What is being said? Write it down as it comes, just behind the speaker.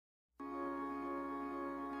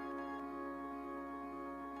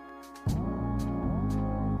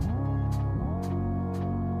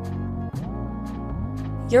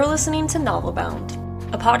You're listening to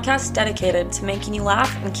Novelbound, a podcast dedicated to making you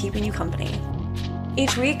laugh and keeping you company.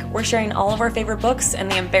 Each week, we're sharing all of our favorite books and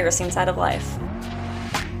the embarrassing side of life.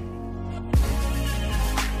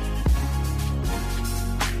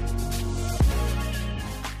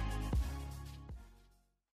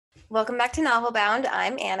 Welcome back to Novelbound.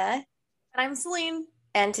 I'm Anna. And I'm Celine.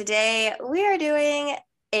 And today we are doing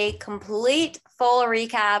a complete full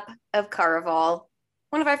recap of Caraval,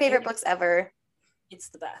 one of our favorite books ever. It's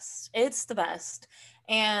the best. It's the best.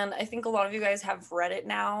 And I think a lot of you guys have read it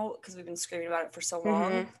now because we've been screaming about it for so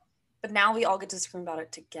long. Mm-hmm. But now we all get to scream about it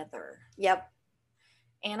together. Yep.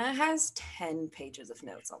 Anna has 10 pages of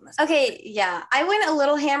notes on this. Okay, book. Yeah. I went a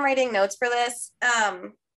little handwriting notes for this.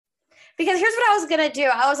 Because here's what I was going to do.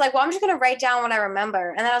 I was like, well, I'm just going to write down what I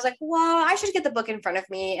remember. And then I was like, well, I should get the book in front of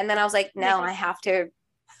me. And then I was like, no, I have to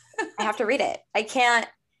read it.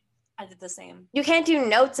 I did the same. You can't do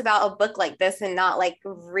notes about a book like this and not like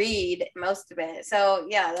read most of it. So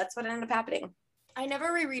yeah, that's what ended up happening. I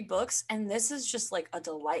never reread books, and this is just like a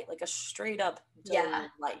delight, like a straight up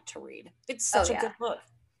delight to read. It's such a good book.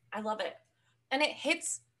 I love it. And it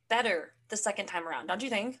hits better the second time around, don't you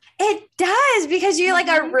think? It does, because you like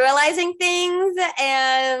are realizing things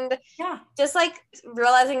and just like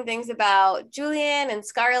realizing things about Julian and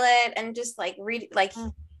Scarlett and just like reading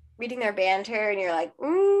their banter, and you're like,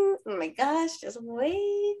 oh my gosh, just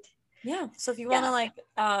wait. Yeah. So if you want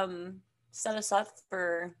to set us up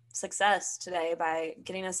for success today by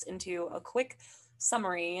getting us into a quick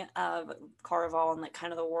summary of Caraval and like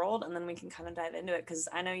kind of the world, and then we can kind of dive into it, because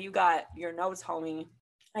I know you got your notes, homie.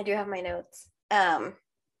 I do have my notes. Do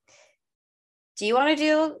you want to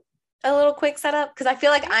do a little quick setup? Because I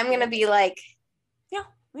feel like I'm going to be like... Yeah,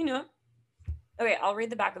 we knew it. Okay, I'll read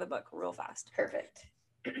the back of the book real fast. Perfect.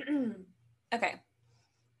 Okay.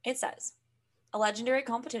 It says, a legendary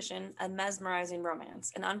competition, a mesmerizing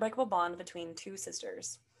romance, an unbreakable bond between two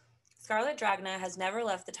sisters. Scarlett Dragna has never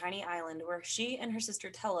left the tiny island where she and her sister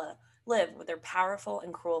Tella live with their powerful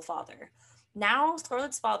and cruel father. Now,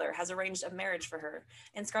 Scarlett's father has arranged a marriage for her,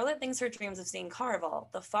 and Scarlett thinks her dreams of seeing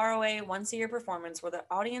Caraval, the faraway once-a-year performance where the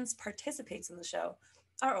audience participates in the show,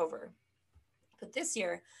 are over. But this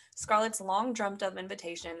year, Scarlett's long-dreamt-of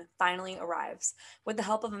invitation finally arrives. With the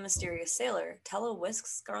help of a mysterious sailor, Tella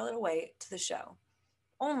whisks Scarlett away to the show.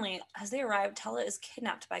 Only, as they arrive, Tella is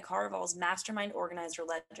kidnapped by Caraval's mastermind organizer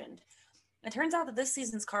Legend. It turns out that this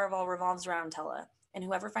season's Caraval revolves around Tella, and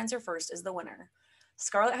whoever finds her first is the winner.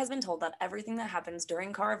 Scarlett has been told that everything that happens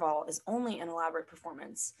during Caraval is only an elaborate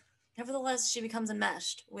performance. Nevertheless, she becomes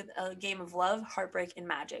enmeshed with a game of love, heartbreak, and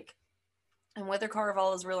magic. And whether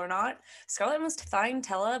Caraval is real or not, Scarlett must find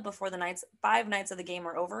Tella before the 5 nights of the game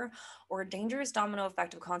are over, or a dangerous domino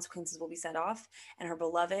effect of consequences will be set off, and her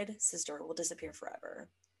beloved sister will disappear forever.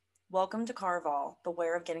 Welcome to Caraval.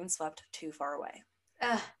 Beware of getting swept too far away.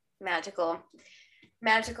 Magical.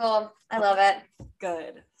 I love it.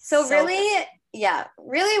 Good. So really,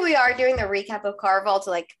 really we are doing the recap of Caraval to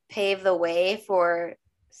like pave the way for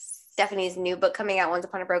Stephanie's new book coming out, Once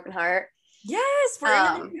Upon a Broken Heart. Yes, we're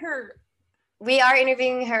interviewing her. We are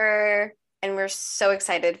interviewing her, and we're so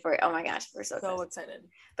excited for it. Oh my gosh, we're so excited.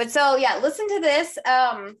 But so yeah, listen to this.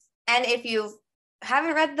 And if you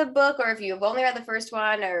haven't read the book, or if you've only read the first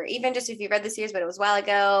one, or even just if you read the series but it was a while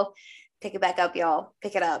ago, pick it back up, y'all.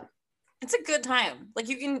 Pick it up. It's a good time. Like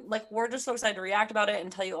you can, we're just so excited to react about it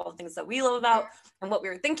and tell you all the things that we love about and what we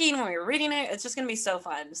were thinking when we were reading it. It's just going to be so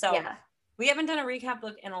fun. So we haven't done a recap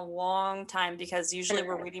book in a long time, because usually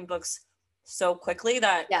we're reading books so quickly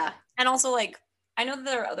that, and also I know that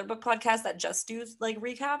there are other book podcasts that just do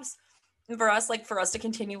recaps. And for us to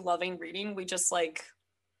continue loving reading, we just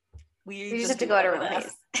we just have to go at our own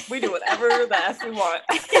pace. We do whatever the F we want.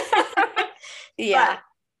 Yeah.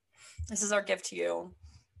 But this is our gift to you.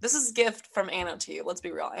 This is a gift from Anna to you. Let's be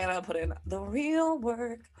real. Anna put in the real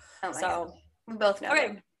work. Oh my God. We both know.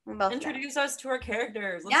 Okay. Introduce us to our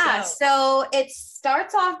characters. Let's go. So it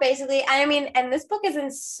starts off basically, and this book is in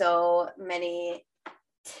so many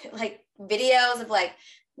videos of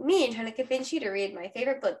me trying to convince you to read my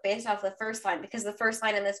favorite book based off the first line, because the first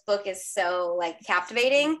line in this book is so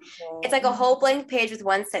captivating. It's a whole blank page with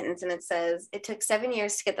one sentence, and it says, "It took 7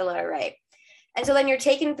 years to get the letter right." And so then you're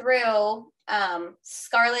taken through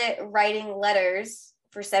Scarlett writing letters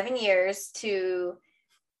for 7 years to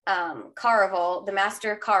Caraval, the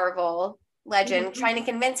master Caraval Legend, trying to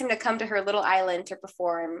convince him to come to her little island to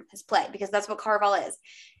perform his play, because that's what Caraval is.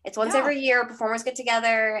 It's once every year, performers get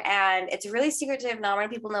together, and it's really secretive. Not many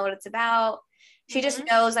people know what it's about. She just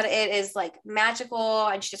knows that it is magical,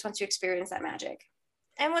 and she just wants to experience that magic.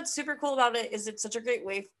 And what's super cool about it is it's such a great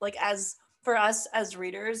way, like, as for us as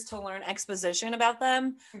readers to learn exposition about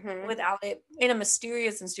them without it in a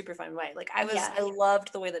mysterious and super fun way. Like I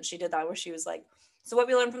loved the way that she did that, where she was like, so what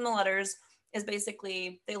we learned from the letters is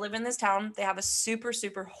basically they live in this town. They have a super,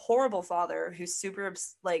 super horrible father who's super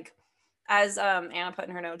like, as Anna put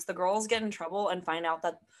in her notes, the girls get in trouble and find out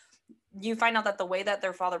that the way that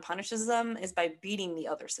their father punishes them is by beating the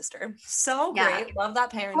other sister. So great. Love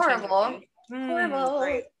that parenting. Horrible.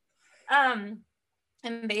 Great.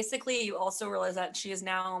 And basically you also realize that she is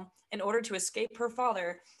now, in order to escape her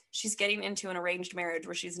father, she's getting into an arranged marriage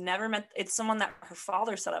where she's never met, it's someone that her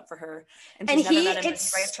father set up for her. And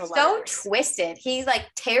it's so twisted. He like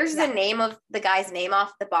tears the name of the guy's name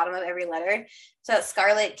off the bottom of every letter so that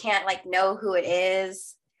Scarlet can't like know who it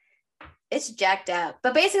is. It's jacked up.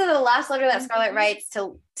 But basically the last letter that Scarlet writes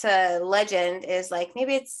to Legend is like,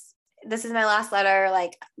 this is my last letter.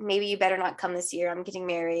 Like, maybe you better not come this year. I'm getting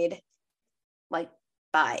married. Like,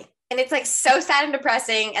 bye. And it's like so sad and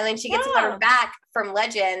depressing. And then she gets a letter back from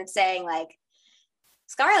Legend saying like,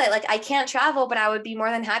 Scarlet, like I can't travel, but I would be more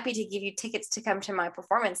than happy to give you tickets to come to my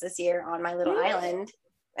performance this year on my little island.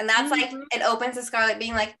 And that's like, it opens to Scarlet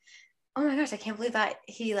being like, oh my gosh, I can't believe that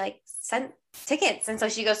he like sent tickets. And so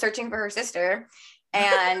she goes searching for her sister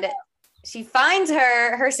and she finds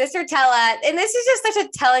her sister Tella. And this is just such a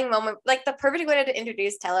telling moment, like the perfect way to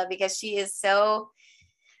introduce Tella, because she is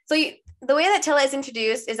the way that Tella is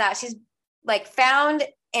introduced is that she's like found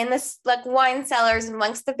in this like wine cellars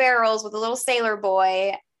amongst the barrels with a little sailor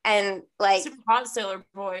boy and like super hot sailor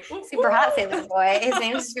boy. His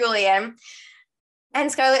name is Julian.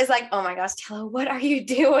 And Scarlet is like, oh my gosh, Tella, what are you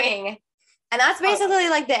doing? And that's basically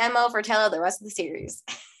like the MO for Tella the rest of the series.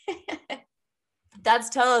 That's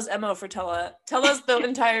Tella's MO for Tella. Tella's the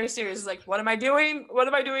entire series is like, what am I doing?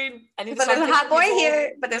 I need to there's a hot boy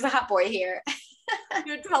here. But there's a hot boy here.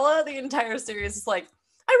 Dude, Tella, the entire series is like,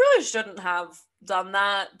 I really shouldn't have done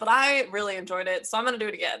that, but I really enjoyed it, so I'm gonna do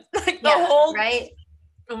it again. Like the whole right.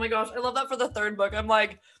 Oh my gosh, I love that for the third book. I'm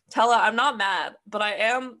like, Tella, I'm not mad, but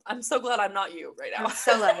I'm so glad I'm not you right now. I'm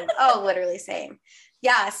so glad. Oh, literally same.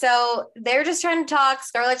 Yeah, so they're just trying to talk.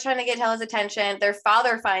 Scarlet's trying to get Tella's attention. Their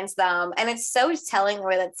father finds them, and it's so telling the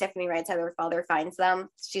way that Stephanie writes how their father finds them.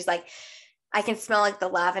 She's like, I can smell like the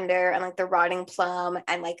lavender and like the rotting plum,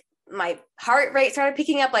 and like my heart rate started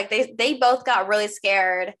picking up. Like they both got really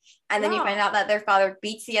scared, and then you find out that their father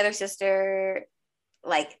beats the other sister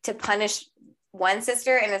like to punish one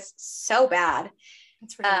sister, and it's so bad.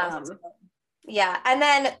 It's ridiculous. Yeah, and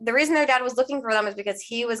then the reason their dad was looking for them is because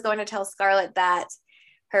he was going to tell Scarlet that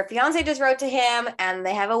her fiance just wrote to him and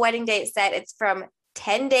they have a wedding date set. It's from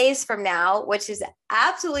 10 days from now, which is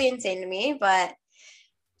absolutely insane to me. But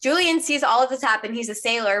Julian sees all of this happen. He's a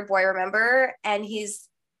sailor boy, remember? And he's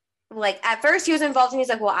like, at first he was involved and he's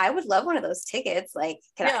like, well, I would love one of those tickets. Like,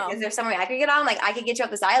 is there some way I could get on? Like, I could get you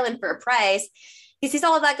off this island for a price. He sees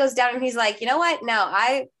all of that goes down and he's like, you know what? No,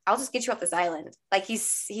 I'll just get you off this island. Like he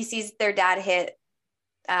sees their dad hit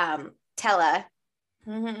Tella.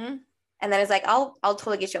 Mm-hmm. And then it's like, I'll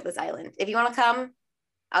totally get you off this island. If you want to come,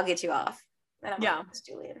 I'll get you off. And I'm like,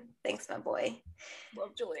 Julian. Thanks, my boy.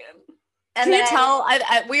 Love Julian. And Can you tell?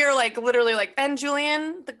 We are like literally like, and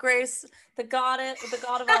Julian, the god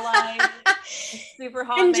of our life, super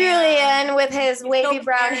hot. And man. Julian with his wavy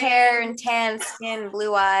brown hair and tan skin,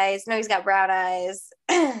 blue eyes. No, he's got brown eyes.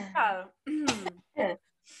 Yeah.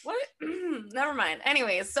 What? Never mind.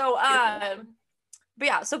 Anyways, so but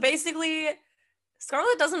yeah, so basically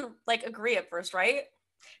Scarlet doesn't like agree at first, right?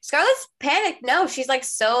 Scarlet's panicked. No, she's like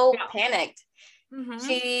so panicked. Mm-hmm.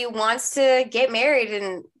 She wants to get married,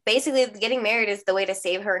 and basically getting married is the way to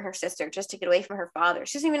save her and her sister, just to get away from her father.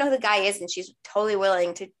 She doesn't even know who the guy is, and she's totally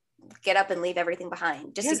willing to get up and leave everything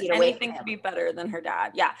behind just to get away from him. Anything to be better than her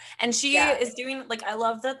dad. Yeah. And she is doing, like, I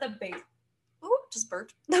love that the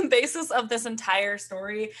basis of this entire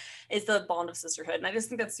story is the bond of sisterhood. And I just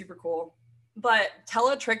think that's super cool. But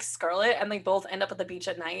Tella tricks Scarlet and they both end up at the beach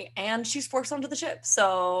at night and she's forced onto the ship.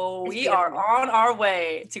 So we are on our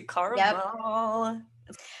way to Caraval.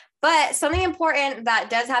 Yep. But something important that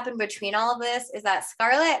does happen between all of this is that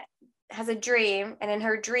Scarlet has a dream, and in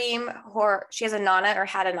her dream, she has a Nana, or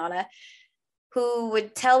had a Nana, who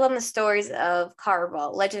would tell them the stories of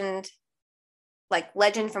Caraval, legend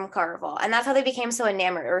from Caraval. And that's how they became so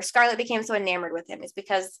enamored, or Scarlet became so enamored with him, is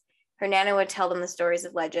because her Nana would tell them the stories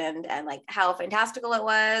of legend and like how fantastical it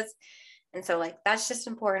was. And so like, that's just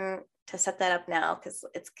important to set that up now, because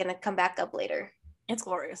it's going to come back up later. It's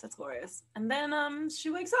glorious. And then she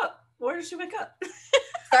wakes up. Where does she wake up?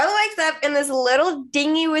 Scarlet wakes up in this little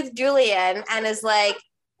dinghy with Julian and is like,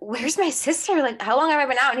 where's my sister? Like, how long have I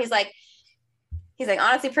been out? And he's like, He's like,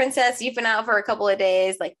 honestly, princess, you've been out for a couple of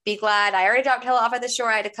days. Like, be glad. I already dropped Hella off at the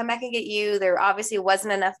shore. I had to come back and get you. There obviously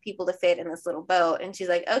wasn't enough people to fit in this little boat. And she's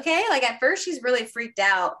like, okay. Like, at first, she's really freaked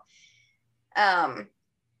out.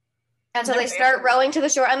 Until they start rowing to the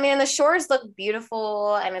shore. I mean, the shores look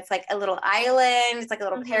beautiful, and it's like a little island. It's like a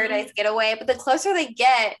little paradise getaway. But the closer they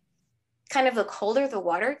get, kind of the colder the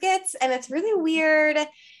water gets, and it's really weird.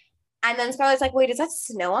 And then Scarlett's like, wait, is that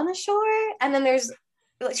snow on the shore? And then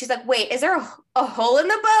she's like, wait, is there a hole in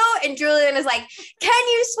the boat? And Julian is like, can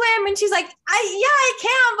you swim? And she's like, yeah, I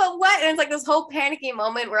can, but what? And it's like this whole panicky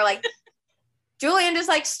moment where like Julian just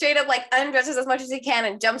like straight up like undresses as much as he can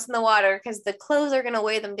and jumps in the water because the clothes are going to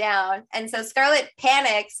weigh them down. And so Scarlett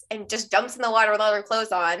panics and just jumps in the water with all her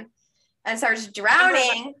clothes on and starts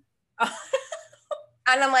drowning. And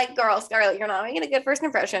I'm like, girl, Scarlett, you're not making a good first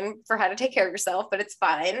impression for how to take care of yourself, but it's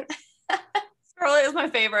fine. Scarlett is my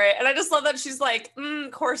favorite. And I just love that she's like,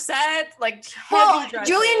 corset, like well,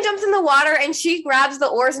 Julian jumps in the water and she grabs the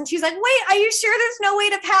oars and she's like, wait, are you sure there's no way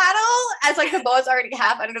to paddle? As like the boat's already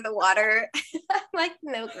half under the water. I'm like,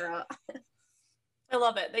 no, girl. I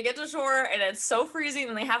love it. They get to shore and it's so freezing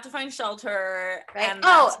and they have to find shelter. Right? And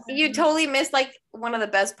you totally missed like one of the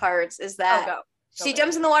best parts is that she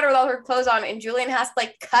jumps in the water with all her clothes on and Julian has to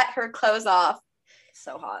like cut her clothes off.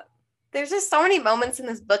 So hot. There's just so many moments in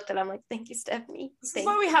this book that I'm like, thank you, Stephanie. This is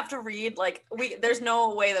why we have to read, like, there's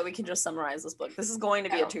no way that we can just summarize this book. This is going to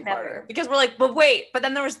be a two-parter. Because we're like, but wait, but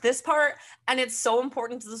then there was this part, and it's so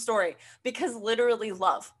important to the story. Because literally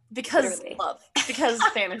love. Because love. Because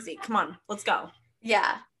fantasy. Come on, let's go.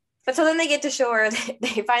 Yeah. But so then they get to shore,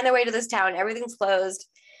 they find their way to this town, everything's closed.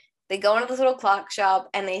 They go into this little clock shop,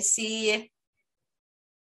 and they see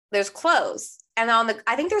there's clothes. And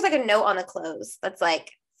I think there's like a note on the clothes that's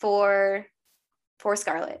like, for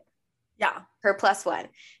Scarlett. Yeah. Her +1.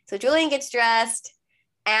 So Julian gets dressed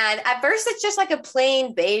and at first it's just like a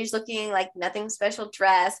plain beige looking like nothing special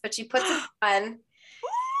dress, but she puts it on.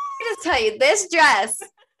 I just tell you, this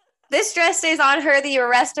dress stays on her the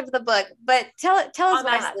rest of the book. But tell us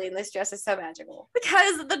why, Celine, this dress is so magical.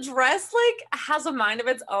 Because the dress like has a mind of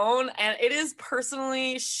its own and it is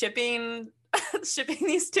personally shipping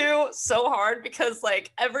these two so hard because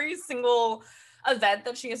like every single event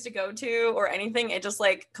that she has to go to or anything, it just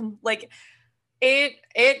like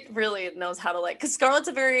it really knows how to like, because Scarlett's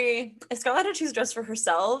if Scarlett had to choose dress for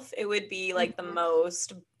herself, it would be like the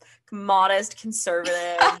most modest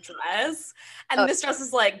conservative dress, and this dress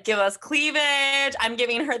is like, give us cleavage. I'm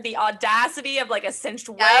giving her the audacity of like a cinched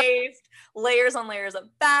waist, layers on layers of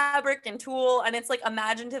fabric and tulle, and it's like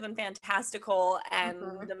imaginative and fantastical and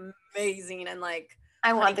amazing, and like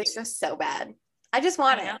I want this dress so bad. I just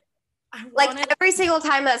want it. Every single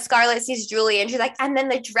time that Scarlett sees Julian, she's like, and then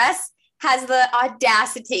the dress has the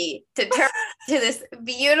audacity to turn to this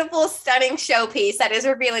beautiful, stunning showpiece that is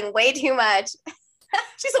revealing way too much.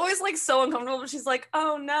 She's always like so uncomfortable, but she's like,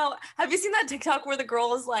 oh no. Have you seen that TikTok where the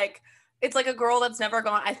girl is like, it's like a girl that's never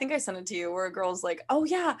gone, I think I sent it to you, where a girl's like, oh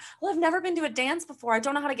yeah, well I've never been to a dance before. I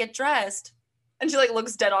don't know how to get dressed. And she like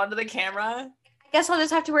looks dead onto the camera. I guess I'll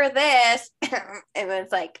just have to wear this. And then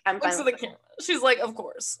it's like, I'm fine with the camera. She's like, of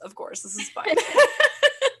course, this is fine.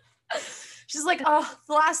 She's like, oh,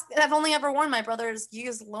 I've only ever worn my brother's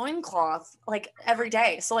used loincloth like every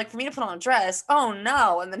day. So like for me to put on a dress, oh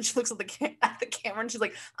no. And then she looks at the camera and she's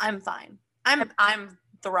like, I'm fine. I'm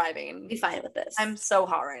thriving. Be fine with this. I'm so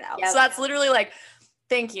hot right now. Yep. So that's literally like,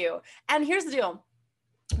 thank you. And here's the deal.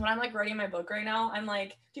 When I'm like writing my book right now, I'm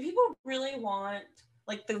like, do people really want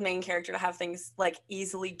like the main character to have things like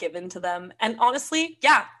easily given to them? And honestly,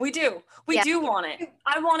 yeah, we do. We do want it.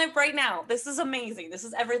 I want it right now. This is amazing. This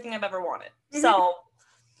is everything I've ever wanted. So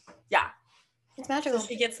yeah. It's magical. So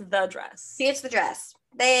she gets the dress. She gets the dress.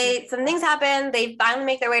 Some things happen. They finally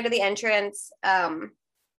make their way to the entrance. And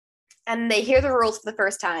they hear the rules for the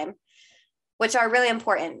first time, which are really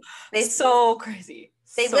important. So crazy.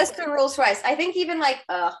 They list the rules twice. I think even like,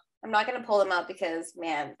 I'm not going to pull them up because,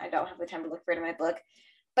 man, I don't have the time to look for it in my book.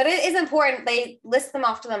 But it is important. They list them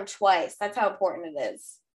off to them twice. That's how important it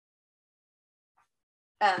is.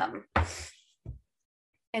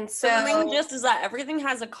 And so the main gist is that everything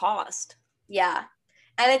has a cost. Yeah.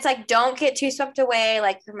 And it's like, don't get too swept away.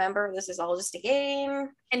 Like, remember, this is all just a game.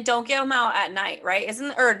 And don't get them out at night, right?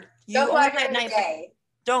 Don't go out at night.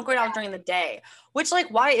 Don't go out during the day. Which, like,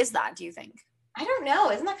 why is that, do you think? I don't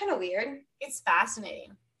know. Isn't that kind of weird? It's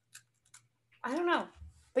fascinating. I don't know.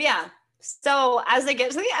 But yeah. So as they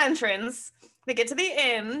get to the entrance, they get to the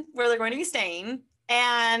inn where they're going to be staying.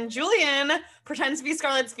 And Julian pretends to be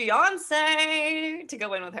Scarlett's fiance to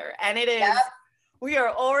go in with her. And it is, we are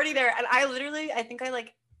already there. And I think I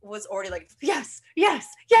like was already like, yes, yes,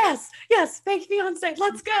 yes, yes, fake fiance,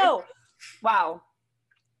 let's go. Wow.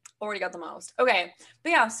 Already got the most. Okay. But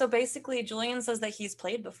yeah, so basically Julian says that he's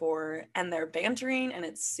played before and they're bantering and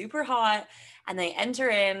it's super hot and they enter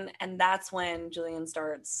in and that's when Julian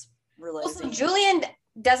starts realizing. Also, Julian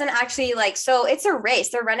doesn't actually so it's a race.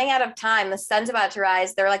 They're running out of time. The sun's about to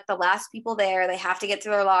rise. They're like the last people there. They have to get to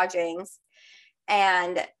their lodgings.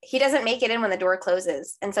 And he doesn't make it in when the door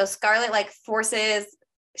closes. And so Scarlett forces,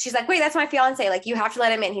 she's like, wait, that's my fiance. Like, you have to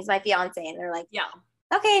let him in. He's my fiance. And they're like, yeah.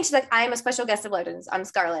 Okay. And she's like, I'm a special guest of Legends. I'm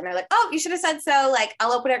Scarlett. And they're like, oh, you should have said so. Like,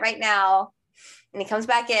 I'll open it right now. And he comes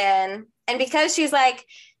back in. And because she's like,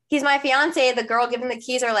 he's my fiance, the girl giving the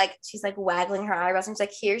keys are like, she's like waggling her eyebrows. And she's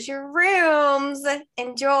like, here's your rooms.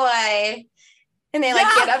 Enjoy. And they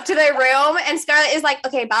get up to their room. And Scarlett is like,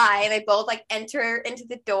 okay, bye. And they both enter into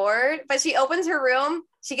the door. But she opens her room.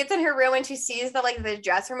 She gets in her room and she sees the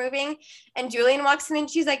dresser moving. And Julian walks in and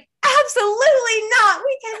she's like, absolutely not.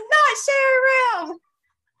 We cannot share a room.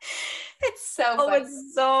 It's so funny.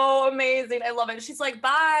 It's so amazing. I love it. She's like,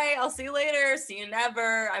 bye, I'll see you later. See you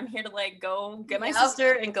never. I'm here to go get my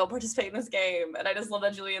sister and go participate in this game. And I just love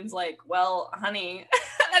that Julian's like, well, honey.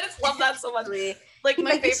 I just love that so much. My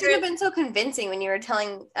favorite. You should have been so convincing when you were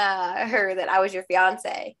telling her that I was your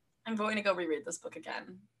fiance. I'm going to go reread this book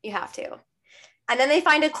again. You have to. And then they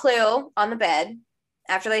find a clue on the bed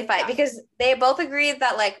after they fight because they both agreed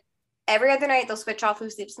that every other night they'll switch off who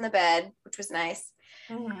sleeps in the bed, which was nice.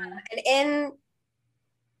 Mm-hmm. And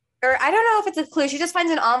I don't know if it's a clue. She just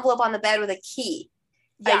finds an envelope on the bed with a key.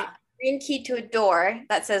 Yeah. A green key to a door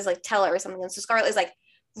that says Tella or something. And so Scarlett is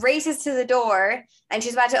races to the door and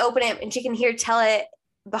she's about to open it and she can hear Tella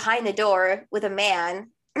behind the door with a man.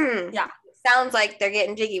 Yeah. Sounds like they're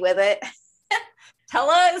getting jiggy with it.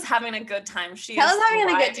 Tella is having a good time. Tella's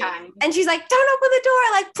having a good time. And she's like, don't open the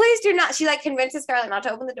door. Please do not. She convinces Scarlett not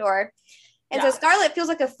to open the door. And so Scarlett feels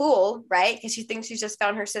like a fool, right? Because she thinks she's just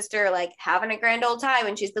found her sister having a grand old time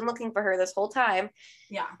and she's been looking for her this whole time.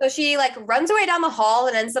 Yeah. So she runs away down the hall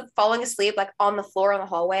and ends up falling asleep on the floor in the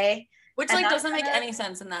hallway. Which doesn't make any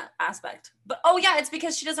sense in that aspect. But it's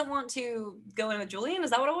because she doesn't want to go in with Julian.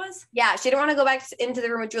 Is that what it was? Yeah, she didn't want to go back into the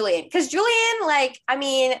room with Julian. Because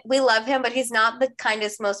Julian, we love him, but he's not the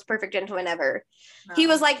kindest, most perfect gentleman ever. No. He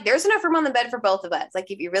was like, there's enough room on the bed for both of us.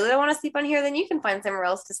 If you really don't want to sleep on here, then you can find somewhere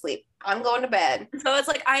else to sleep. I'm going to bed. So it's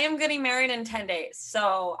I am getting married in 10 days.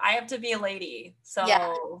 So I have to be a lady. So,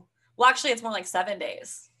 well, actually, it's more 7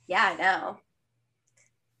 days. Yeah, I know.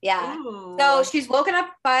 Yeah. Ooh. So she's woken up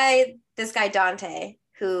by this guy, Dante,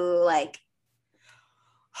 who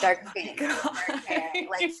dark hair.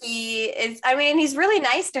 He is, he's really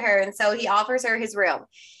nice to her. And so he offers her his room.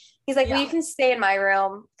 He's like, well, you can stay in my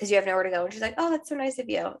room because you have nowhere to go. And she's like, oh, that's so nice of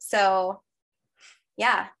you. So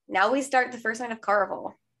yeah, now we start the first night of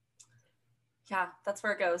Caraval. Yeah, that's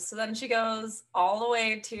where it goes. So then she goes all the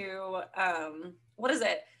way to, what is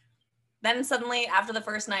it? Then suddenly after the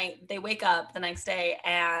first night, they wake up the next day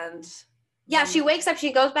and... Yeah, she wakes up.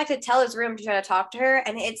 She goes back to Tella's room to try to talk to her.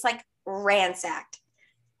 And it's ransacked.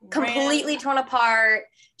 Completely torn apart.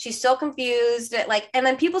 She's so confused. And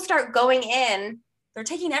then people start going in. They're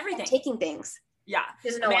taking everything. Taking things. Yeah.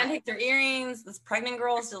 The man takes her earrings. This pregnant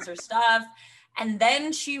girl steals her stuff. And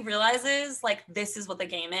then she realizes, this is what the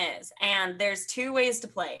game is. And there's two ways to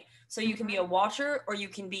play. So you can be a watcher or you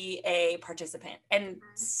can be a participant. And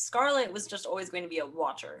Scarlett was just always going to be a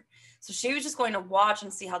watcher. So she was just going to watch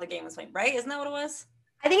and see how the game was played, right? Isn't that what it was?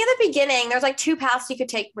 I think at the beginning, there's two paths you could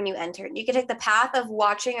take when you entered. You could take the path of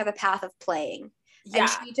watching or the path of playing. Yeah. And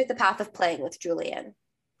she took the path of playing with Julian.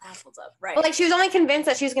 That's what's up, right. But she was only convinced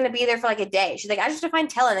that she was going to be there for a day. She's like, I just have to find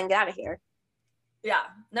Tella and then get out of here. Yeah,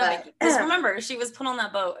 no, because remember, she was put on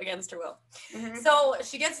that boat against her will. Mm-hmm. So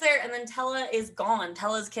she gets there and then Tella is gone.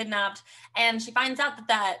 Tella's kidnapped and she finds out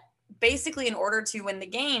that basically in order to win the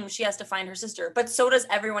game, she has to find her sister, but so does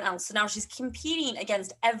everyone else. So now she's competing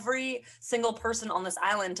against every single person on this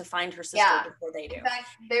island to find her sister before they do. In fact,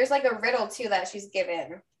 there's a riddle too that she's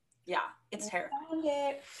given. Yeah, it's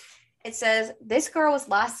terrifying. It says, this girl was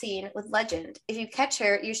last seen with Legend. If you catch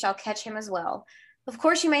her, you shall catch him as well. Of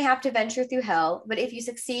course, you may have to venture through hell, but if you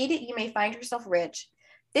succeed, you may find yourself rich.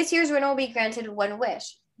 This year's winner will be granted one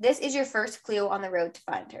wish. This is your first clue on the road to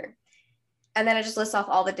find her. And then it just lists off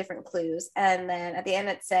all the different clues. And then at the end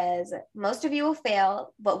it says, most of you will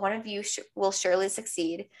fail, but one of you will surely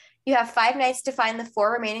succeed. You have 5 nights to find the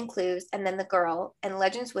 4 remaining clues and then the girl, and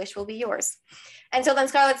Legend's wish will be yours. And so then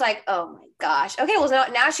Scarlett's like, oh my gosh. Okay,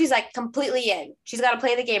 well, now she's completely in. She's got to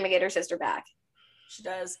play the game to get her sister back. She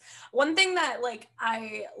does. One thing that like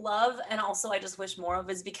I love and also I just wish more of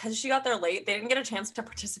is because she got there late, they didn't get a chance to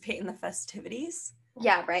participate in the festivities.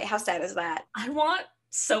 Yeah, right. How sad is that? I want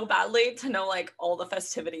so badly to know like all the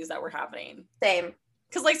festivities that were happening. Same.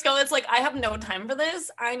 Because like Scarlett's like, I have no time for this.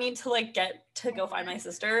 I need to like get to go find my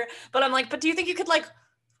sister. But I'm like, but do you think you could like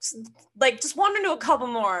just wander into a couple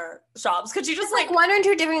more shops? Could you just like wander into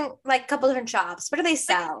a different like couple different shops? What do they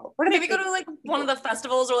sell? What do maybe they go to like one of the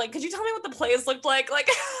festivals or like could you tell me what the plays looked like? Like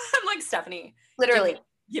I'm like Stephanie. Literally.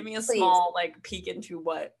 Give me a small like peek into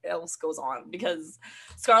what else goes on because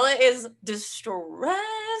Scarlett is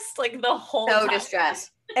distressed like the whole time.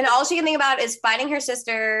 Distressed. And all she can think about is finding her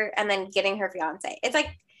sister and then getting her fiance. It's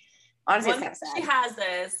like honestly it's kind of sad. She has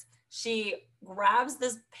this. She grabs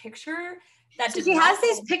this picture that she has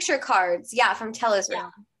these picture cards, from Tella's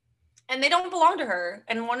room. And they don't belong to her.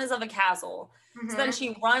 And one is of a castle. Mm-hmm. So then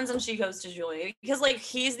she runs and she goes to Julian because like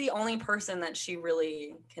he's the only person that she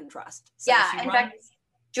really can trust. So in fact,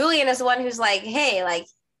 Julian is the one who's like, hey, like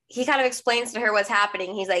he kind of explains to her what's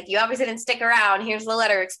happening. He's like, you obviously didn't stick around. Here's the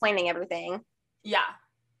letter explaining everything. Yeah.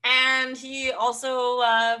 And he also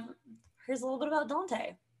here's a little bit about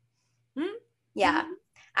Dante. Yeah.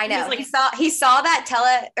 I know. Like, he saw that he saw that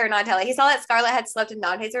Scarlett had slept in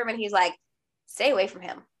Dante's room and he's like, stay away from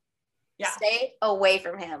him. Yeah. Stay away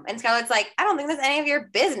from him. And Scarlett's like, I don't think that's any of your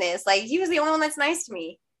business. Like he was the only one that's nice to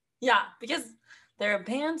me. Yeah, because their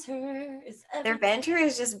banter is everything. Their banter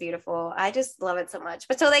is just beautiful. I just love it so much.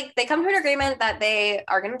 But so they come to an agreement that they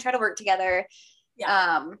are gonna try to work together.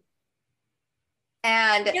 Yeah.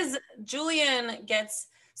 And because Julian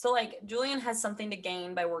has something to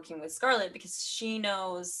gain by working with Scarlett because she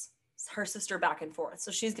knows her sister back and forth.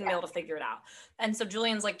 So she's going to be able to figure it out. And so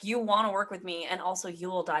Julian's like, you want to work with me and also you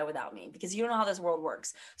will die without me because you know how this world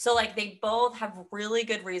works. So like they both have really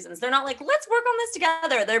good reasons. They're not like, let's work on this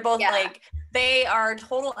together. They're both like, they are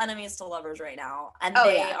total enemies to lovers right now. And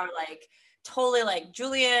they are like, totally like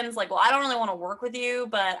Julian's like, well, I don't really want to work with you,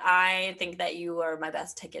 but I think that you are my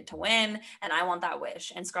best ticket to win and I want that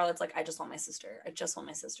wish. And Scarlett's like, I just want my sister.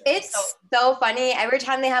 It's so funny. Every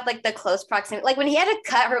time they have like the close proximity, like when he had to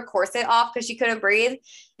cut her corset off because she couldn't breathe.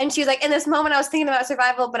 And she was like, in this moment I was thinking about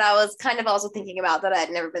survival, but I was kind of also thinking about that I had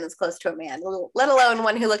never been this close to a man, let alone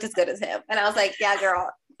one who looked as good as him. And I was like, yeah, girl,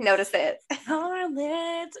 notice it.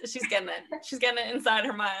 She's getting it inside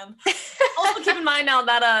her mind. Also keep in mind now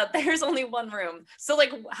that there's only one room, so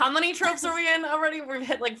like how many tropes are we in already? We've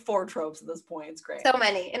hit like 4 tropes at this point. It's great, so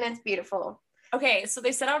many, and it's beautiful. Okay, so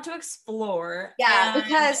they set out to explore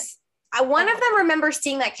because one of them remembers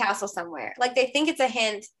seeing that castle somewhere, like they think it's a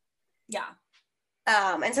hint,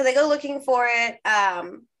 and so they go looking for it,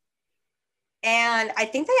 and I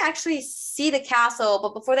think they actually see the castle,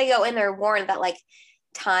 but before they go in they're warned that like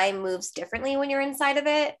time moves differently when you're inside of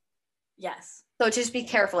it. Yes. So just be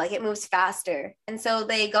careful, like it moves faster. And so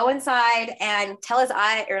they go inside and Scarlett's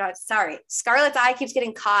eye keeps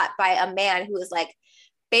getting caught by a man who is like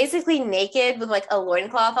basically naked with like a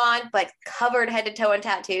loincloth on, but covered head to toe in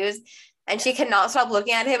tattoos. And she cannot stop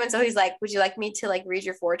looking at him. And so he's like, would you like me to like read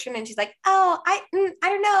your fortune? And she's like, oh, I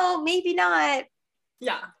don't know, maybe not.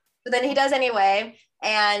 Yeah. But then he does anyway.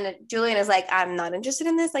 And Julian is like, I'm not interested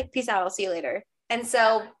in this. Like, peace out. I'll see you later. And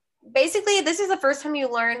so basically this is the first time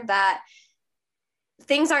you learn that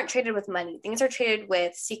things aren't traded with money. Things are traded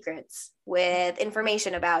with secrets, with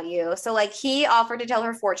information about you. So like he offered to tell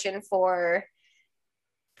her fortune for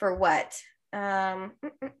what? An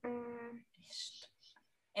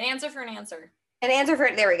answer for an answer.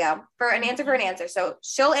 There we go. For an answer for an answer. So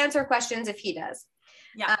she'll answer questions if he does.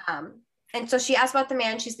 Yeah. And so she asked about the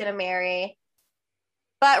man she's going to marry,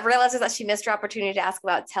 but realizes that she missed her opportunity to ask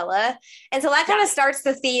about Tella. And so that kind of starts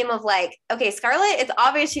the theme of like, okay, Scarlett, it's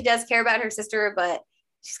obvious she does care about her sister, but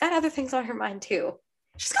she's got other things on her mind too.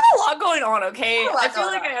 She's got a lot going on, okay? I feel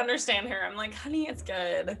like I understand her. I'm like, honey, it's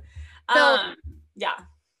good. So,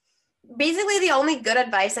 basically the only good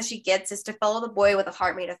advice that she gets is to follow the boy with a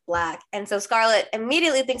heart made of black. And so Scarlett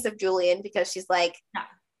immediately thinks of Julian because she's like,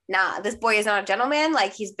 nah, this boy is not a gentleman.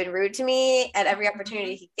 Like he's been rude to me at every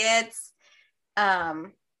opportunity he gets.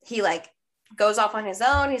 He like goes off on his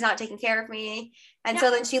own. He's not taking care of me. And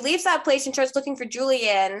so then she leaves that place and starts looking for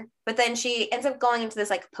Julian, but then she ends up going into this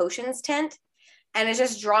like potions tent and is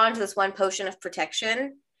just drawn to this one potion of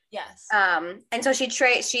protection. Yes. And so she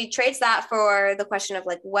trades that for the question of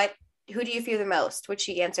like, who do you fear the most? Which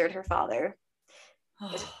she answered her father.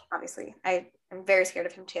 Obviously, I'm very scared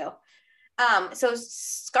of him too. So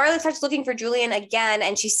Scarlett starts looking for Julian again,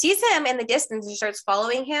 and she sees him in the distance and she starts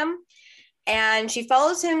following him. And she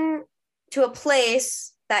follows him to a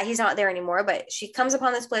place that he's not there anymore, but she comes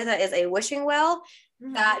upon this place that is a wishing well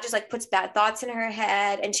that just like puts bad thoughts in her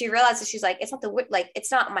head, and she realizes she's like, it's not it's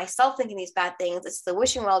not myself thinking these bad things, it's the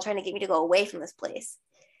wishing well trying to get me to go away from this place.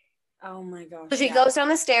 Oh my gosh. So she goes down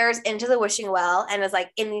the stairs into the wishing well and is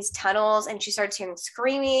like in these tunnels, and she starts hearing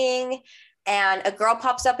screaming, and a girl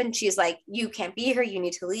pops up and she's like, you can't be here, you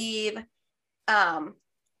need to leave. And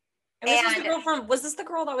was this the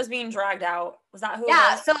girl that was being dragged out? Was that who?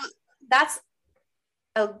 Yeah, so that's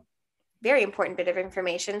a very important bit of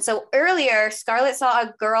information. So earlier, Scarlett saw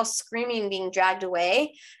a girl screaming being dragged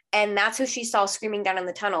away, and that's who she saw screaming down in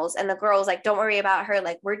the tunnels. And the girl was like, don't worry about her.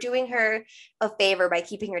 Like, we're doing her a favor by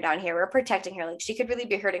keeping her down here. We're protecting her. Like, she could really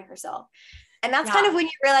be hurting herself. And that's kind of when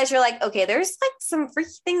you realize you're like, okay, there's like some freaky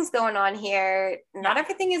things going on here. Not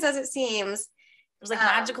everything is as it seems. There's like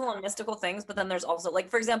magical and mystical things, but then there's also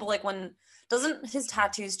like, for example, like doesn't his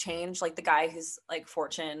tattoos change? Like the guy who's like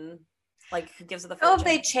Fortune, like who gives it the fortune. Oh, if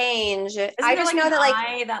they change. I just know that like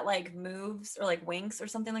eye that like moves or like winks or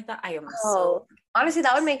something like that. I am honestly,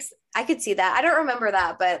 that would make, I could see that. I don't remember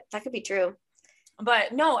that, but that could be true.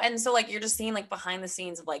 But no, and so like you're just seeing like behind the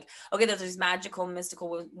scenes of like, okay, there's these magical,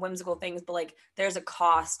 mystical, whimsical things, but like there's a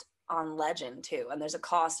cost on Legend too, and there's a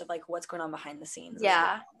cost of like what's going on behind the scenes.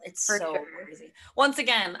 Yeah, it's so crazy. Once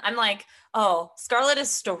again, I'm like, oh, Scarlett is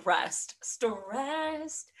stressed,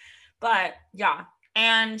 but yeah,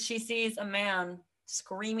 and she sees a man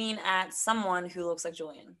screaming at someone who looks like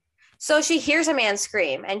Julian. So she hears a man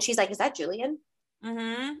scream, and she's like, "Is that Julian?"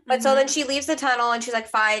 But so then she leaves the tunnel, and she's like,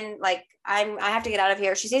 "Fine, like I have to get out of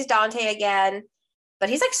here." She sees Dante again. But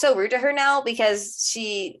he's like so rude to her now because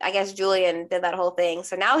I guess Julian did that whole thing.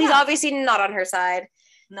 So now he's obviously not on her side.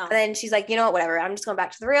 No. And then she's like, you know what, whatever. I'm just going back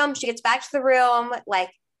to the room. She gets back to the room like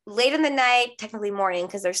late in the night, technically morning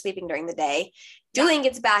because they're sleeping during the day. Yeah. Julian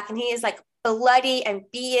gets back and he is like bloody and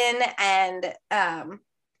beaten, and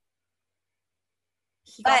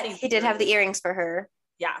but he did have the earrings for her.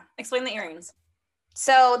 Yeah. Explain the earrings.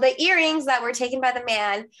 So the earrings that were taken by the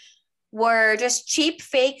man were just cheap,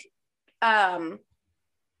 fake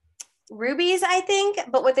rubies, I think,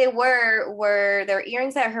 but what they were their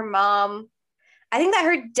earrings that her mom, I think that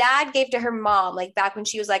her dad gave to her mom, like back when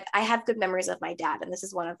she was like, I have good memories of my dad, and this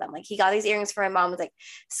is one of them. Like he got these earrings for my mom, with like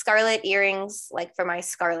Scarlet earrings, like for my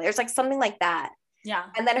Scarlet. There's like something like that. Yeah.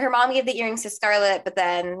 And then her mom gave the earrings to Scarlet, but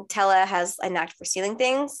then Tella has a knack for stealing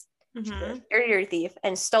things. She's a dirty thief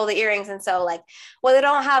and stole the earrings. And so like, well, they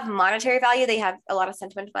don't have monetary value, they have a lot of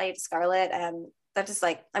sentimental value to Scarlet, and that just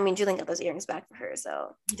like, I mean, Julian got those earrings back for her,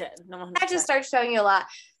 so he did. No, that just starts showing you a lot.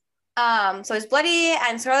 So he's bloody,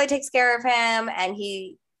 and Scarlet takes care of him, and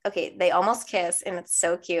they almost kiss, and it's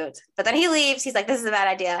so cute. But then he leaves. He's like, "This is a bad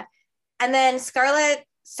idea," and then Scarlet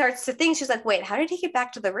starts to think. She's like, "Wait, how did he get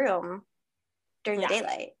back to the room during the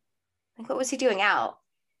daylight? Like, what was he doing out?"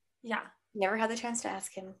 Yeah, never had the chance to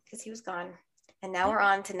ask him because he was gone. And now we're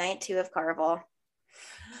on to night 2 of Caraval.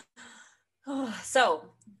 So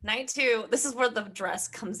night 2, this is where the dress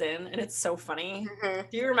comes in, and it's so funny.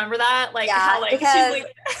 Do you remember that? Like, how like because she's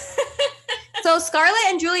like so Scarlet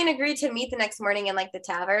and Julian agreed to meet the next morning in like the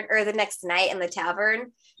tavern, or the next night in the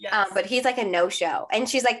tavern. Yes. But he's like a no-show, and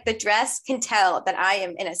she's like, the dress can tell that I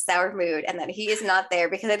am in a sour mood and that he is not there,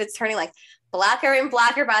 because it is turning like blacker and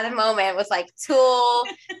blacker by the moment, with like tulle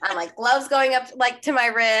and like gloves going up like to my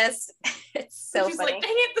wrist. It's so she's funny. Like,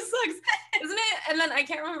 dang it, this sucks, isn't it? And then I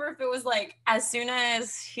can't remember if it was like as soon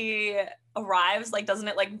as he arrives, like doesn't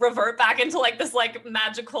it like revert back into like this like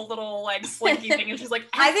magical little like slinky thing, and she's like,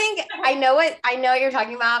 I think I know what you're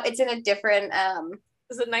talking about. It's in a different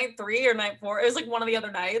is it night 3 or night 4? It was like one of the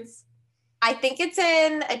other nights. I think it's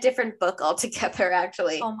in a different book altogether,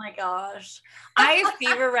 actually. Oh my gosh. I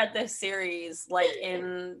fever read this series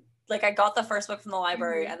I got the first book from the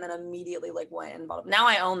library and then immediately like went and bought them. Now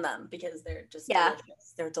I own them because they're just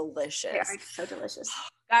delicious. They're delicious. They are so delicious.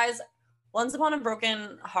 Guys, Once Upon a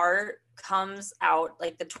Broken Heart comes out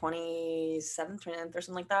like the 27th, 29th or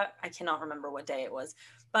something like that. I cannot remember what day it was,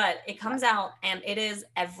 but it comes out and it is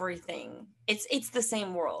everything. It's the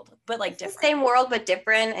same world, but like different. The same world, but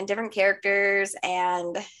different, and different characters,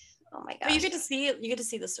 and oh my gosh. But you get to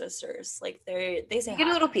see the sisters. Like they say you get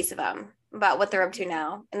a little piece of them about what they're up to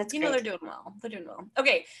now. And it's great. They're doing well.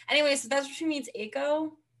 Okay. Anyway, so that's where she meets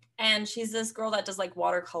Aiko. And she's this girl that does like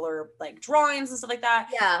watercolor like drawings and stuff like that.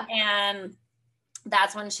 Yeah. And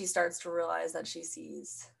that's when she starts to realize that she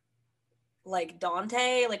sees like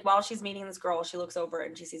Dante. Like while she's meeting this girl, she looks over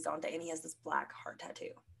and she sees Dante, and he has this black heart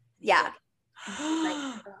tattoo. Yeah. He's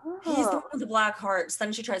the one with the black heart. So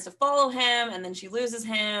then she tries to follow him, and then she loses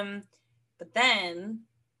him. But then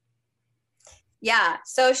Yeah.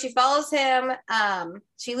 So she follows him.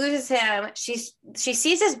 She loses him. She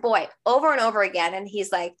sees this boy over and over again, and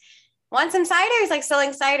he's like, want some cider? He's like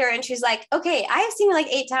selling cider. And she's like, okay, I have seen you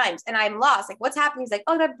like 8 times and I'm lost. Like, what's happening? He's like,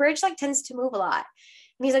 oh, that bridge like tends to move a lot.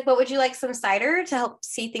 And he's like, but would you like some cider to help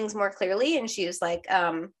see things more clearly? And she was like,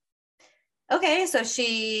 okay. So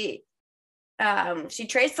she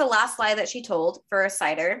trades the last lie that she told for a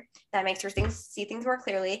cider that makes her see things more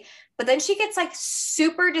clearly. But then she gets like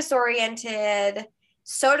super disoriented,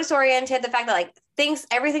 so disoriented. The fact that like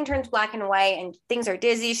everything turns black and white and things are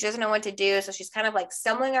dizzy. She doesn't know what to do. So she's kind of like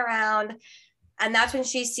stumbling around. And that's when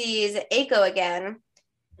she sees Eiko again.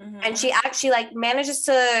 Mm-hmm. And she actually like manages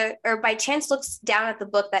to, or by chance looks down at the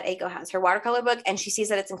book that Eiko has, her watercolor book, and she sees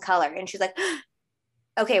that it's in color. And she's like,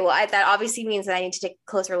 okay, well, that obviously means that I need to take a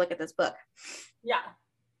closer look at this book. Yeah.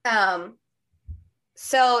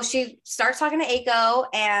 So she starts talking to Eiko,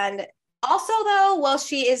 and also though, while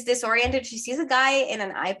she is disoriented, she sees a guy in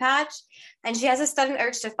an eye patch, and she has a sudden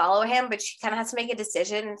urge to follow him, but she kind of has to make a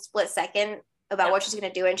decision in a split second about what she's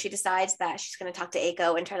going to do. And she decides that she's going to talk to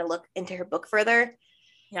Eiko and try to look into her book further.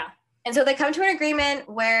 Yeah. And so they come to an agreement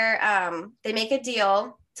where they make a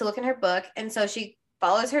deal to look in her book. And so she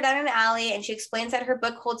follows her down an alley, and she explains that her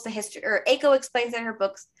book holds the history, or Eiko explains that her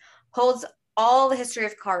book holds all the history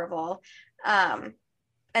of Caraval.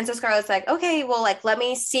 And so Scarlett's like, okay, well, like, let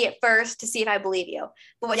me see it first to see if I believe you.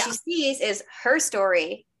 But what she sees is her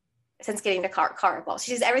story since getting to Caraval.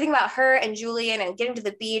 She sees everything about her and Julian and getting to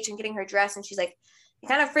the beach and getting her dress. And she's like, it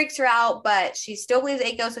kind of freaks her out, but she still believes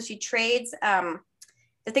Eiko. So she trades,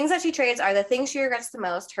 the things that she trades are the things she regrets the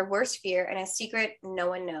most, her worst fear, and a secret no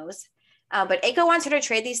one knows. But Eiko wants her to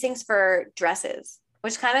trade these things for dresses,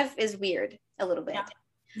 which kind of is weird a little bit.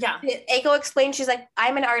 Yeah. Eiko explains, she's like,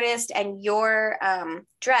 I'm an artist, and your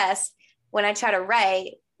dress, when I try to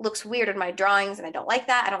write, looks weird in my drawings, and I don't like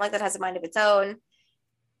that. I don't like that it has a mind of its own.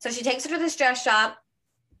 So she takes her to this dress shop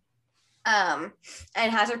and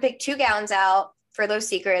has her pick 2 gowns out for those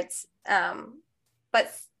secrets.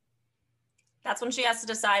 But that's when she has to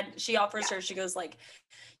decide. She offers her, she goes like,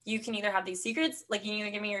 you can either have these secrets, like you can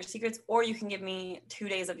either give me your secrets, or you can give me 2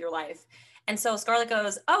 days of your life. And so Scarlett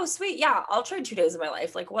goes, oh, sweet. Yeah, I'll trade 2 days of my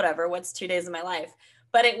life. Like, whatever. What's 2 days of my life?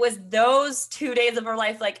 But it was those 2 days of her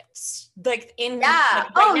life, like in now,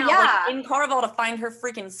 like in Caraval to find her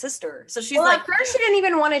freaking sister. So she's like, at first she didn't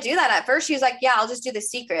even want to do that. At first she was like, yeah, I'll just do the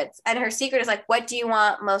secrets. And her secret is like, what do you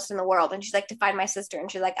want most in the world? And she's like, to find my sister.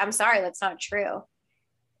 And she's like, I'm sorry, that's not true.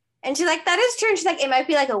 And she's like, that is true. And she's like, it might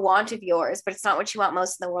be like a want of yours, but it's not what you want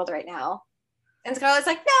most in the world right now. And Scarlett's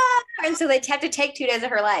like, no. And so they have to take 2 days of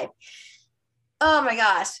her life. Oh my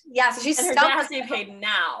gosh. Yeah. So she's and her dad has to be paid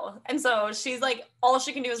now. And so she's like, all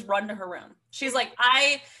she can do is run to her room. She's like,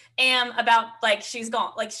 I am about, like, she's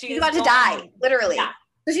gone. Like she's about to die, literally. Yeah.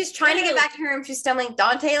 So she's trying to get back to her room. She's stumbling.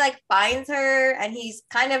 Dante like finds her, and he's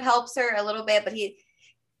kind of helps her a little bit, but he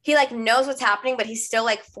like knows what's happening, but he's still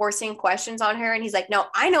like forcing questions on her. And he's like, no,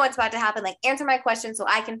 I know what's about to happen. Like, answer my question so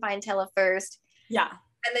I can find Tella first. Yeah.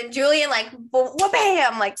 And then Julian like,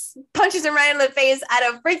 whoop-bam, like punches him right in the face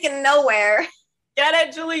out of freaking nowhere. Get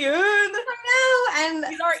it, Julian. I know. And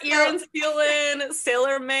he's our Ian stealing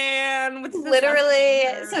Sailor Man with literally.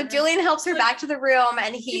 So Julian helps her back to the room,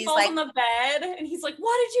 and he's falls like on the bed, and he's like,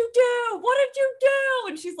 "What did you do? What did you do?"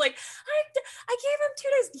 And she's like, "I gave him 2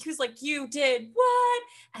 days." He was like, "You did what?"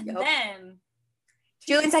 And then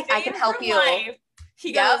Julian's like, "I can help you." Life,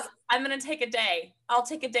 he goes, "I'm gonna take a day. I'll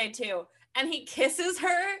take a day too." And he kisses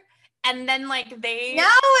her. And then like no, they don't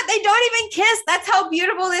even kiss. That's how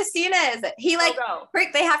beautiful this scene is. He like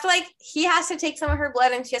they have to like, he has to take some of her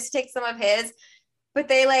blood and she has to take some of his, but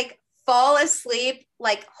they like fall asleep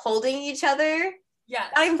like holding each other. Yeah.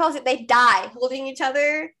 Not even fall asleep, they die holding each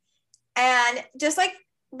other. And just like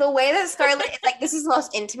the way that Scarlett is like, this is the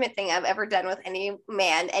most intimate thing I've ever done with any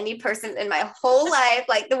man, any person in my whole life.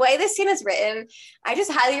 Like the way this scene is written, I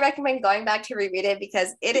just highly recommend going back to reread it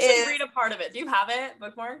because it is. Read a part of it. Do you have it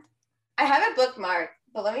bookmarked? I have it bookmarked,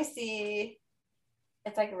 but let me see.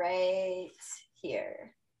 It's like right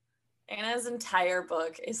here. Anna's entire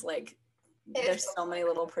book is like, there's so many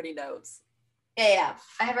little pretty notes. Yeah.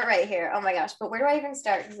 I have it right here. Oh my gosh. But where do I even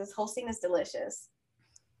start? Because this whole scene is delicious.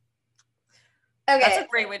 Okay. That's a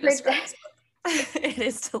great way to describe it. It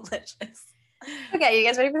is delicious. Okay, you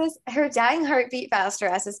guys ready for this? Her dying heart beat faster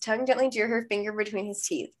as his tongue gently drew her finger between his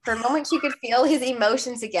teeth. For a moment, she could feel his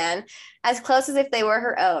emotions again, as close as if they were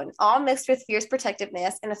her own, all mixed with fierce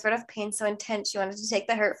protectiveness and a threat of pain so intense she wanted to take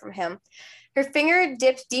the hurt from him. Her finger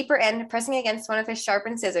dipped deeper in, pressing against one of his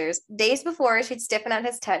sharpened scissors. Days before, she'd stiffen at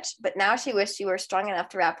his touch, but now she wished she were strong enough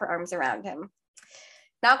to wrap her arms around him.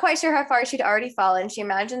 Not quite sure how far she'd already fallen, she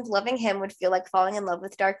imagined loving him would feel like falling in love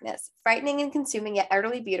with darkness, frightening and consuming yet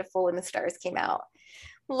utterly beautiful when the stars came out.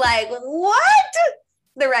 Like, what?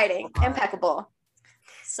 The writing, impeccable.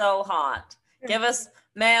 So hot. Give us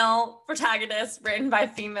male protagonist written by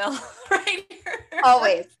female writer.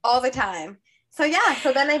 Always, all the time. So yeah,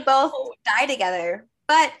 so then they both die together.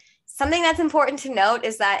 But something that's important to note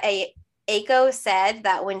is that Aiko said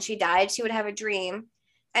that when she died, she would have a dream.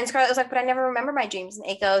 And Scarlet was like, but I never remember my dreams. And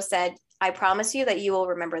Aiko said, I promise you that you will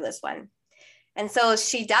remember this one. And so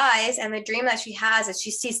she dies, and the dream that she has is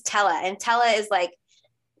she sees Tella, and Tella is like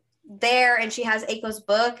there, and she has Aiko's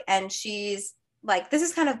book, and she's like, this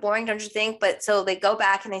is kind of boring, don't you think? But so they go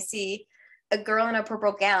back and they see a girl in a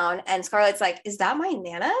purple gown, and Scarlet's like, is that my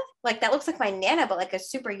Nana? Like, that looks like my Nana, but like a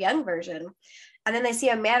super young version. And then they see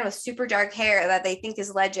a man with super dark hair that they think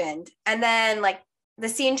is Legend. And then like the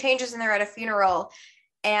scene changes and they're at a funeral,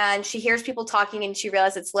 and she hears people talking, and she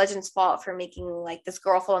realizes it's Legend's fault for making like this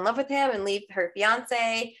girl fall in love with him and leave her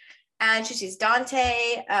fiance. And she sees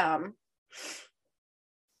Dante,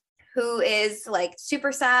 who is like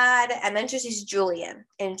super sad. And then she sees Julian,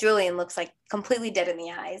 and Julian looks like completely dead in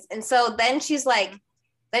the eyes. And so then she's like,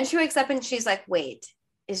 then she wakes up and she's like, wait,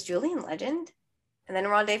 is Julian Legend? And then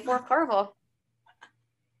we're on day 4 of Carnival.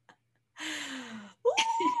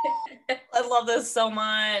 I love this so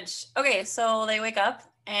much. Okay, so they wake up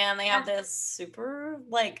and they have this super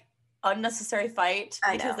like unnecessary fight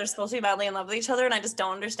because they're supposed to be madly in love with each other, and I just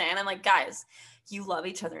don't understand. I'm like, guys, you love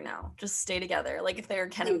each other now. Just stay together. Like if they were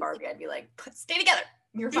Ken and Barbie, I'd be like, stay together.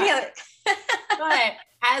 You're fine. But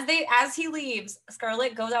as he leaves,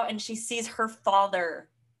 Scarlet goes out and she sees her father.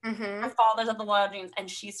 Mm-hmm. Her father's at the lodgings, and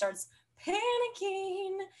she starts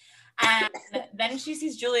panicking. And then she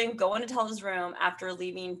sees Julian go into Tella's room after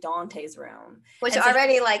leaving Dante's room. Which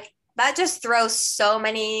already, like, that just throws so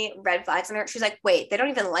many red flags in her. She's like, wait, they don't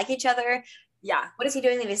even like each other. Yeah. What is he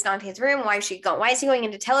doing in Dante's room? Why is he going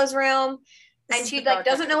into Tella's room? And she like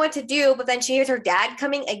doesn't know what to do, but then she hears her dad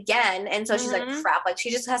coming again. And so she's like, crap, like she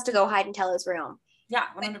just has to go hide in Tella's room. Yeah.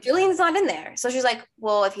 Like, Julian's not in there. So she's like,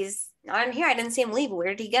 well, if he's not in here, I didn't see him leave.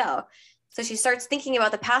 Where did he go? So she starts thinking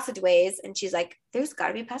about the passageways, and she's like, there's got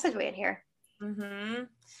to be a passageway in here. Mm-hmm.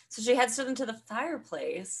 So she heads into the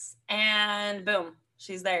fireplace, and boom,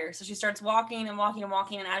 she's there. So she starts walking and walking and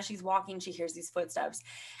walking, and as she's walking, she hears these footsteps,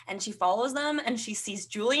 and she follows them, and she sees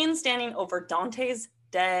Julian standing over Dante's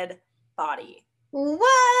dead body.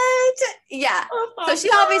 What? Yeah. So she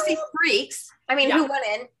obviously freaks. I mean, who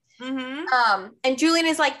wouldn't? Mm-hmm. And Julian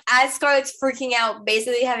is like, as Scarlet's freaking out,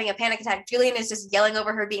 basically having a panic attack, Julian is just yelling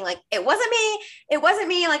over her, being like, it wasn't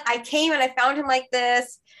me, like I came and I found him like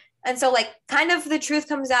this. And so like kind of the truth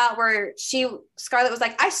comes out where Scarlet was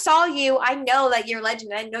like, I saw you, I know that you're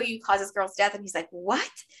Legend, I know you caused this girl's death. And he's like, what?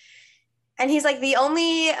 And he's like, the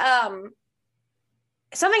only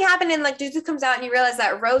something happened, and like the truth comes out, and you realize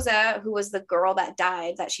that Rosa, who was the girl that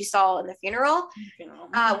died that she saw in the funeral,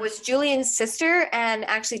 was Julian's sister and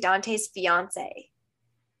actually Dante's fiance.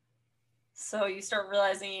 So you start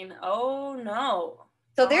realizing, oh no.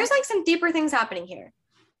 So there's like some deeper things happening here.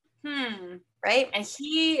 Right? And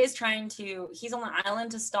he's on the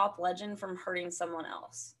island to stop Legend from hurting someone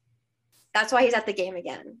else. That's why he's at the game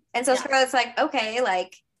again. And so Scarlet's like, okay,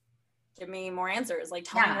 like, give me more answers, like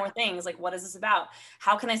tell me more things, like what is this about,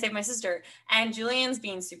 how can I save my sister? And Julian's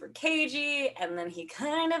being super cagey, and then he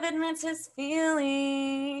kind of admits his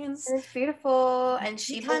feelings. It's beautiful, and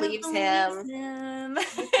she believes him.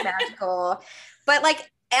 It's magical. But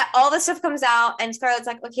like all this stuff comes out, and Scarlet's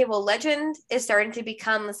like, okay, well, Legend is starting to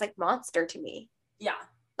become this like monster to me. Yeah,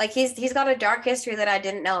 like he's got a dark history that I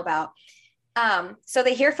didn't know about. So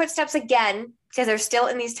they hear footsteps again, because they're still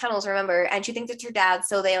in these tunnels, remember, and she thinks it's her dad,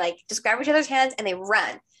 so they like just grab each other's hands and they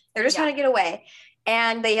run. They're just trying to get away,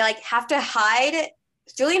 and they like have to hide.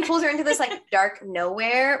 Julian pulls her into this like dark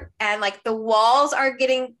nowhere, and like the walls are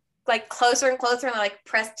getting like closer and closer, and they're like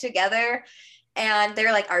pressed together, and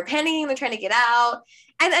they're like are panicking, they're trying to get out.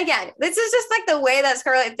 And again, this is just like the way that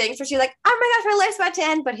Scarlet thinks, where she's like, oh my gosh, her life's about to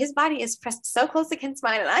end, but his body is pressed so close against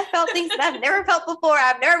mine, and I felt things that I've never felt before.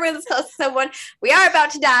 I've never been this close to someone. We are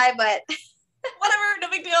about to die, but whatever, no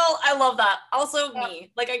big deal. I love that. Also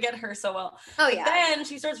me, like I get her so well. Oh yeah. Then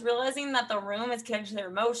she starts realizing that the room is connected to their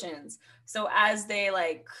emotions. So as they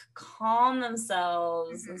like calm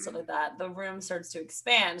themselves and stuff like that, the room starts to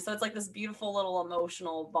expand. So it's like this beautiful little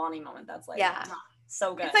emotional bonding moment. That's like,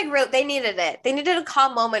 so good. It's like they needed it. They needed a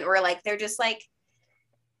calm moment where like they're just like,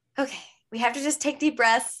 okay, we have to just take deep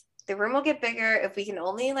breaths. The room will get bigger if we can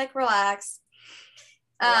only like relax.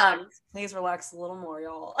 Please relax a little more,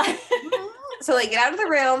 y'all. So they get out of the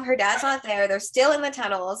room. Her dad's not there. They're still in the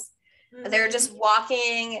tunnels. They're just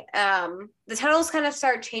walking. The tunnels kind of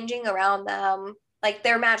start changing around them. Like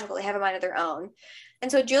they're magical. They have a mind of their own.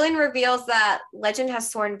 And so Julian reveals that Legend has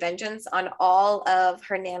sworn vengeance on all of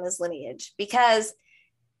her Nana's lineage because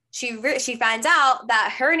she finds out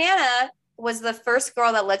that her Nana was the first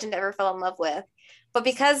girl that Legend ever fell in love with. But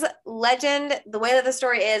because Legend, the way that the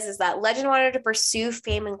story is that Legend wanted to pursue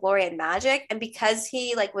fame and glory and magic. And because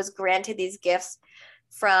he like was granted these gifts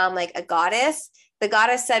from like a goddess, the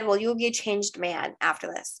goddess said, well, you'll be a changed man after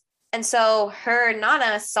this. And so her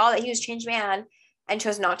Nana saw that he was a changed man and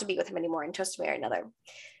chose not to be with him anymore and chose to marry another.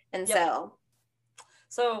 And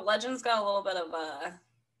so Legend's got a little bit of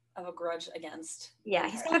a grudge against. Yeah,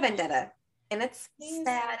 he's got a vendetta. And it's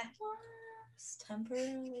sad.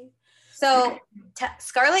 Temporarily. So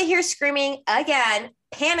Scarlet hears screaming again,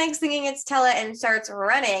 panics thinking it's Tella and starts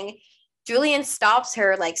running. Julian stops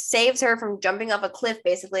her, like saves her from jumping off a cliff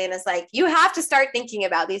basically, and is like, you have to start thinking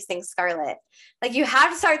about these things, Scarlet. Like you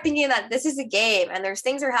have to start thinking that this is a game and there's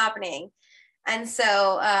things are happening. And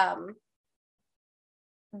so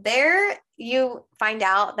there you find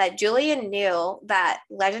out that Julian knew that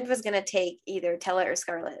Legend was going to take either Tella or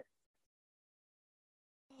Scarlet.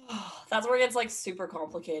 That's where it gets like super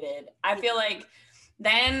complicated. I feel like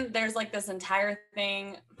then there's like this entire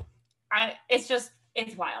thing. It's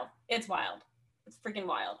wild. It's freaking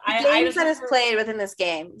wild. Games that is played within this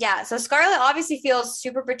game. Yeah. So Scarlet obviously feels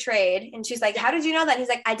super betrayed. And she's like, how did you know that? And he's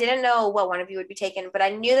like, I didn't know what one of you would be taken, but I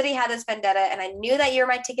knew that he had this vendetta and I knew that you're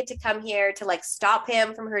my ticket to come here to like stop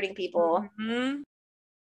him from hurting people. Mm-hmm.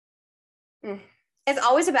 It's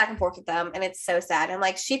always a back and forth with them. And it's so sad. And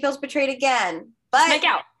like, she feels betrayed again, but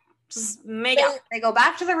just make out. They go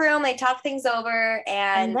back to the room. They talk things over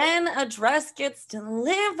and then a dress gets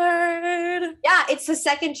delivered. Yeah. It's the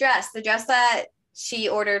second dress, the dress that she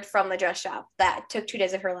ordered from the dress shop that took 2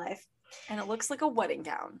 days of her life. And it looks like a wedding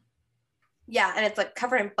gown. Yeah, and it's like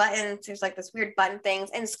covered in buttons. There's like this weird button things.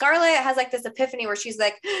 And Scarlet has like this epiphany where she's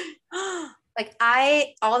like,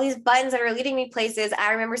 all these buttons that are leading me places.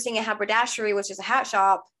 I remember seeing a haberdashery, which is a hat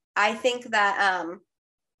shop. I think that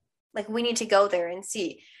like we need to go there and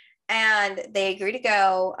see. And they agree to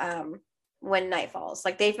go when night falls.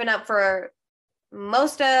 Like they've been up for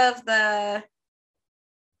most of the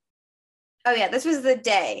this was the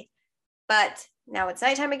day, but now it's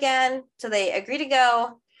nighttime again. So they agree to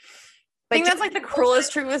go. But I think that's like the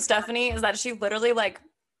cruelest truth with Stephanie is that she literally like,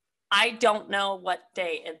 I don't know what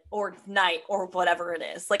day or night or whatever it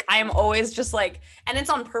is. Like I am always just like, and it's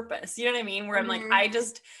on purpose. You know what I mean? Where I'm like,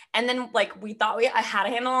 and then like we thought I had a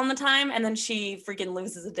handle on the time and then she freaking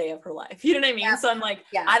loses a day of her life. You know what I mean? Yeah. So I'm like,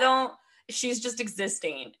 she's just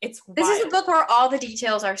existing. It's wild. This is a book where all the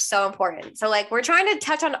details are so important. So like we're trying to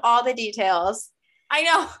touch on all the details. I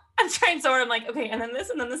know. I'm trying so hard. I'm like, okay, and then this,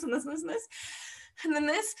 and then this, and this, and this, and this, and then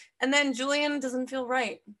this, and then Julian doesn't feel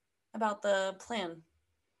right about the plan.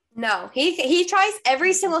 No, he tries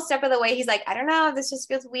every single step of the way. He's like, I don't know, this just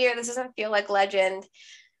feels weird. This doesn't feel like Legend.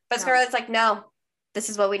 But Scarlet's like, no, this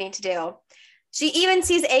is what we need to do. She even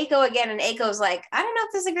sees Aiko again, and Aiko's like, I don't know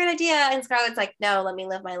if this is a great idea. And Scarlet's like, no, let me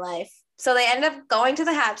live my life. So they end up going to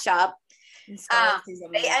the hat shop.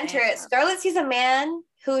 They enter it. Scarlet sees a man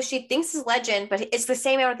who she thinks is Legend, but it's the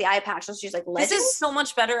same man with the eye patch. So she's like, Legend? This is so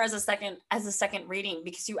much better as a second reading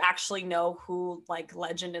because you actually know who like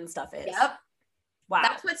Legend and stuff is. Yep. Wow.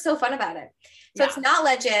 That's what's so fun about it. So it's not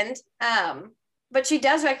Legend, but she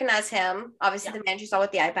does recognize him. Obviously, the man she saw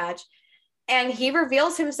with the eye patch. And he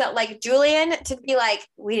reveals himself, like Julian, to be like,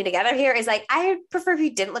 we need to get her here, is like, I prefer if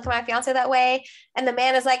you didn't look at my fiance that way. And the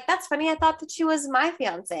man is like, that's funny. I thought that she was my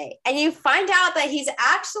fiance. And you find out that he's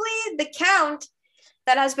actually the count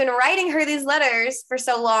that has been writing her these letters for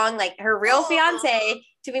so long, like her real fiance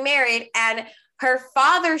to be married. And her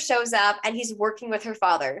father shows up and he's working with her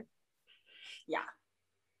father. Yeah.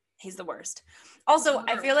 He's the worst. Also,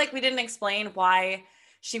 I feel like we didn't explain why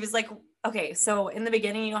she was like, okay, so in the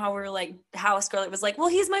beginning, you know how we were like, how Scarlet was like, well,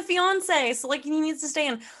 he's my fiance, so like he needs to stay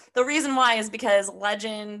in. The reason why is because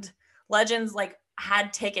Legends like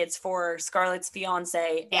had tickets for Scarlet's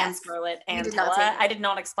fiance and Scarlet and Tella. I did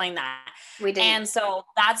not explain that. We did. And so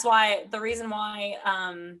that's why the reason why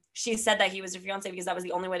she said that he was her fiance, because that was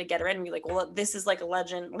the only way to get her in and be like, well, this is like a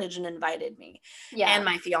Legend invited me and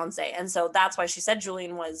my fiance. And so that's why she said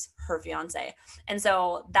Julian was her fiance. And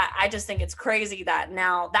so that I just think it's crazy that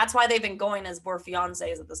now that's why they've been going as we're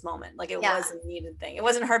fiancés at this moment. Like it was a needed thing. It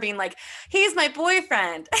wasn't her being like, he's my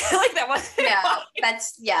boyfriend. Like that wasn't.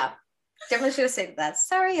 That's Definitely should have stated that.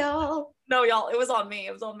 Sorry, y'all. No, y'all, it was on me.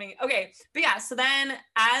 It was on me. Okay. But yeah, so then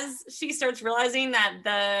as she starts realizing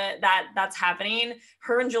that's happening,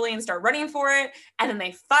 her and Julian start running for it, and then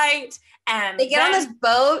they fight, and they get on this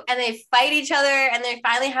boat and they fight each other, and they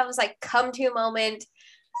finally have this like come to moment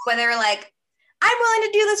where they're like, I'm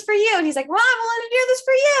willing to do this for you. And he's like, well, I'm willing to do this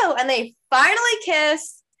for you. And they finally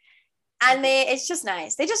kiss. And it's just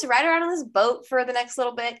nice. They just ride around on this boat for the next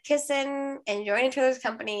little bit, kissing, enjoying each other's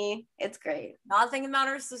company. It's great. Not thinking about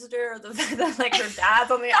her sister or the fact that like her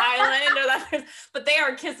dad's on the island or that, but they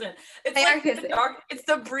are kissing. They are kissing. It's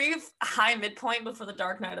the brief high midpoint before the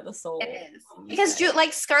dark night of the soul. It is because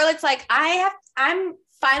like Scarlett's like, I'm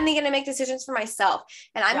finally gonna make decisions for myself,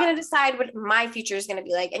 and I'm gonna decide what my future is gonna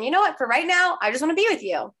be like. And you know what? For right now, I just want to be with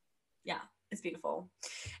you. Yeah. It's beautiful.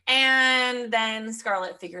 And then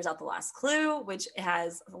Scarlett figures out the last clue, which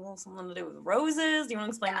has a little something to do with roses. Do you want to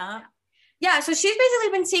explain that? Yeah, so she's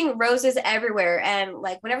basically been seeing roses everywhere. And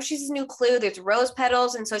like whenever she sees a new clue, there's rose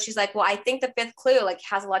petals. And so she's like, well, I think the fifth clue like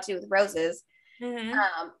has a lot to do with roses. Mm-hmm.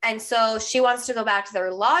 And so she wants to go back to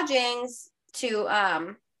their lodgings to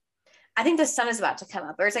I think the sun is about to come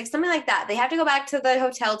up, or it's like something like that. They have to go back to the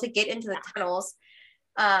hotel to get into the tunnels.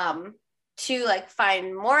 To like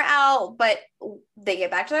find more out, but they get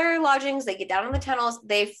back to their lodgings, they get down in the tunnels,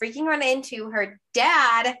 they freaking run into her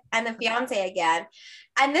dad and the fiance again.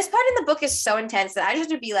 And this part in the book is so intense that I just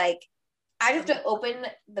have to be like, I have to open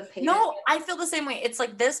the page. No, I feel the same way. It's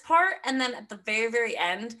like this part, and then at the very, very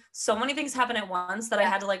end, so many things happen at once that I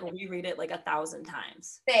had to like reread it like 1,000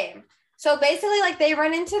 times. Same. So basically, like they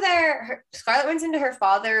run into Scarlett runs into her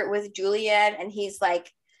father with Julian, and he's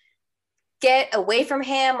like, get away from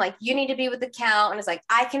him, like you need to be with the count. And it's like,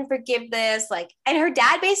 I can forgive this, like, and her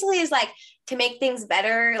dad basically is like, to make things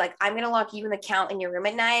better, like I'm gonna lock you and the count in your room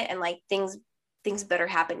at night, and like things better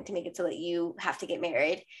happen to make it so that you have to get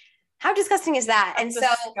married. How disgusting is that? That's and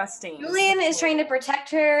disgusting. So Julian is trying to protect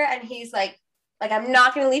her, and he's like I'm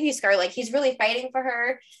not gonna leave you, Scarlett. Like he's really fighting for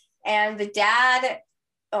her. And the dad,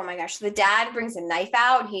 oh my gosh, the dad brings a knife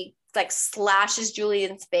out and he like slashes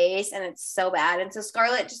Julian's face, and it's so bad. And so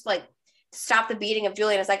Scarlett just like stop the beating of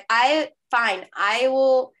Julian. It's like, I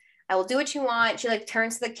will do what you want. She like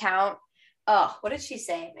turns to the count. Oh, what did she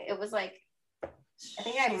say? It was like, I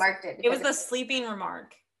think I marked it. It was the sleeping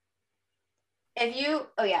remark.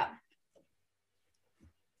 Oh yeah.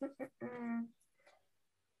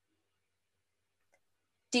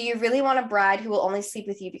 Do you really want a bride who will only sleep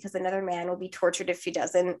with you because another man will be tortured if she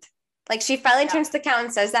doesn't? Like she finally turns to the count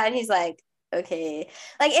and says that, and he's like, okay.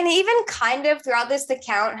 Like, and even kind of throughout this, the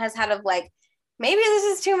count has had of like, maybe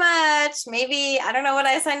this is too much. Maybe I don't know what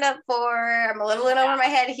I signed up for. I'm a little in over my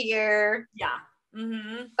head here. Yeah.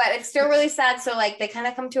 Mm-hmm. But it's still really sad. So like they kind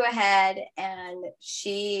of come to a head, and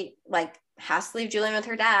she like has to leave Julian with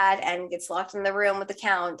her dad and gets locked in the room with the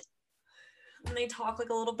count. And they talk like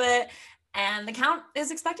a little bit, and the count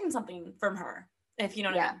is expecting something from her, if you know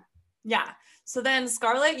what I mean. Yeah. So then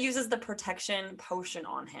Scarlett uses the protection potion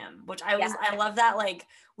on him, which I love that, like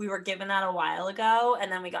we were given that a while ago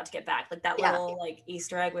and then we got to get back. Like that little like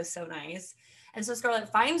Easter egg was so nice. And so Scarlett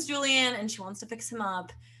finds Julian and she wants to fix him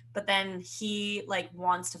up, but then he like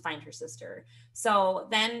wants to find her sister. So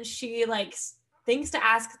then she like thinks to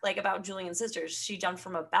ask like about Julian's sisters. She jumped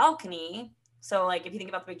from a balcony. So like if you think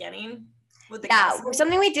about the beginning, with the castle.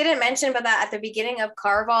 Something we didn't mention about that at the beginning of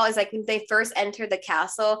Carval is like when they first entered the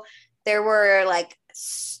castle, there were like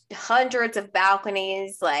hundreds of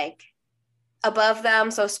balconies like above them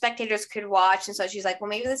so spectators could watch. And so she's like, well,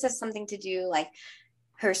 maybe this has something to do like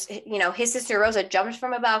her, his sister Rosa jumped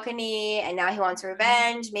from a balcony and now he wants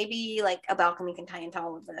revenge. Maybe like a balcony can tie into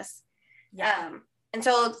all of this. Yeah. And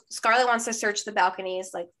so Scarlett wants to search the balconies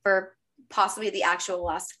like for possibly the actual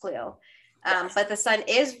last clue. But the sun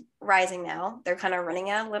is rising now. They're kind of running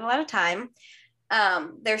out a little at a time.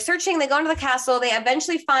 They're searching, they go into the castle, they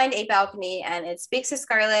eventually find a balcony and it speaks to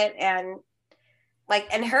Scarlett, and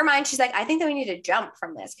like in her mind, she's like, I think that we need to jump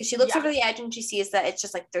from this, because she looks over the edge and she sees that it's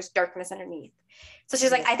just like there's darkness underneath. So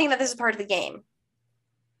she's like, I think that this is part of the game.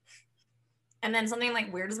 And then something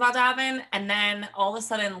like weird is about to happen, and then all of a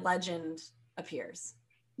sudden Legend appears.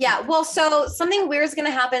 Yeah, well, so something weird is going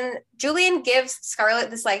to happen. Julian gives Scarlett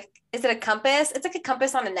this, like, is it a compass? It's like a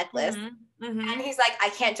compass on a necklace. Mm-hmm. Mm-hmm. And he's like, I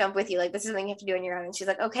can't jump with you. Like, this is something you have to do on your own. And she's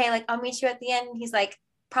like, okay, like, I'll meet you at the end. And he's like,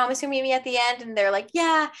 promise you'll meet me at the end. And they're like,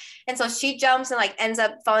 yeah. And so she jumps and, like, ends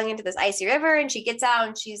up falling into this icy river. And she gets out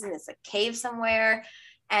and she's in this, like, cave somewhere.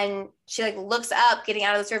 And she, like, looks up getting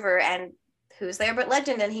out of this river. And who's there but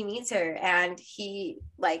Legend? And he meets her. And he's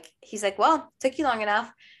like, well, took you long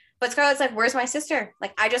enough. But Scarlett's like, where's my sister?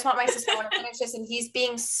 Like, I just want my sister. I want to finish this. And he's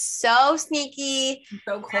being so sneaky.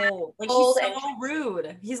 So cold. Like, Cold he's so and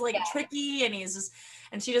rude. He's like Yeah. tricky,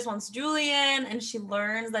 and she just wants Julian, and she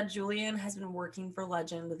learns that Julian has been working for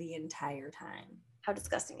Legend the entire time. How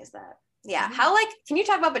disgusting is that? Yeah. How, like, can you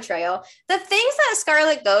talk about betrayal? The things that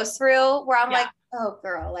Scarlett goes through where I'm like, oh,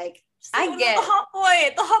 girl, like, I get the hot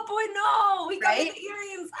boy, no, we got the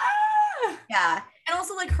earrings. Ah! Yeah. And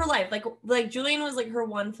also, like, her life, like Julian was like her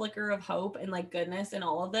one flicker of hope and like goodness in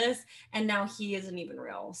all of this, and now he isn't even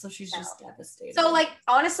real, so she's just devastated. So, like,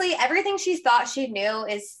 honestly, everything she thought she knew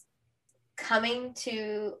is coming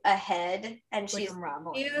to a head, and she's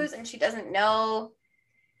confused and she doesn't know.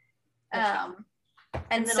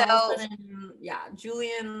 And so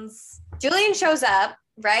Julian shows up,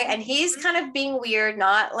 right? And he's kind of being weird,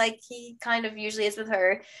 not like he kind of usually is with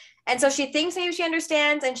her. And so she thinks maybe she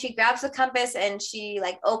understands, and she grabs the compass and she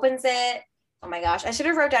like opens it. Oh my gosh, I should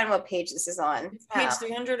have wrote down what page this is on. It's page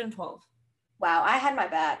 312. Wow, I had my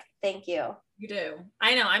back. Thank you. You do.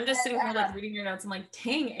 I know. I'm just sitting here like reading your notes. I'm like,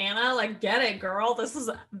 dang, Anna, like, get it, girl. This is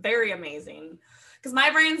very amazing. Because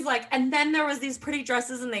my brain's like, and then there was these pretty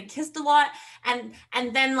dresses and they kissed a lot. And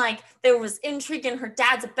then like there was intrigue and her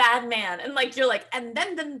dad's a bad man. And like, you're like, and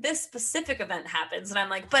then this specific event happens. And I'm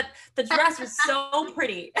like, but the dress was so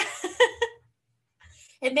pretty.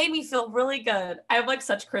 It made me feel really good. I have like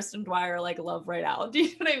such Kristen Dwyer like love right now. Do you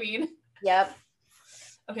know what I mean? Yep.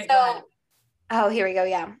 Okay, go ahead. Oh, here we go.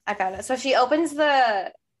 Yeah, I found it. So she opens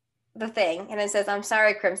the thing and it says, "I'm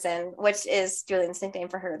sorry, Crimson," which is Julian's nickname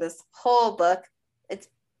for her this whole book. It's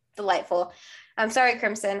delightful. "I'm sorry,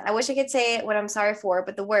 Crimson. I wish I could say what I'm sorry for,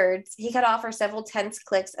 but the words." He cut off her several tense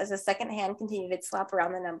clicks as his second hand continued to slap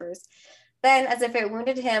around the numbers. Then, as if it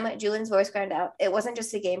wounded him, Julian's voice ground out, "It wasn't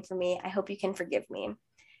just a game for me. I hope you can forgive me."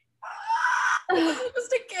 It wasn't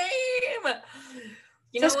just a game.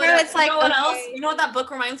 You know Scarlett's what, what else? You know what that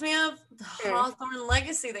book reminds me of? The Hawthorne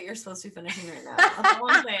Legacy that you're supposed to be finishing right now. That's all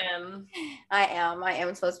I'm saying. I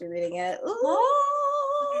am supposed to be reading it.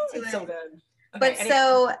 It's so good. Okay, but anyway.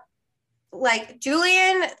 So, like,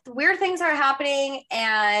 Julian, weird things are happening,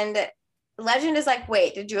 and Legend is like,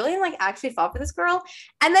 wait, did Julian, like, actually fall for this girl?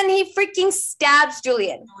 And then he freaking stabs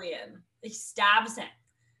Julian. He stabs him.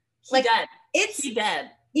 He's dead. He's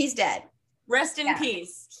dead. He's dead. Rest in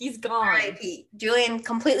peace. He's gone. R.I.P. Julian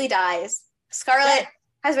completely dies. Scarlett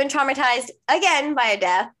has been traumatized again by a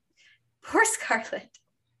death. Poor Scarlett.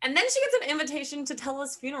 And then she gets an invitation to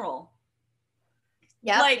Tella's funeral.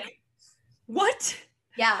 Yeah. Like, what?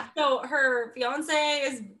 Yeah. So her fiance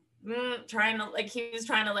is trying to, like, he was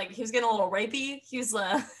getting a little rapey. He was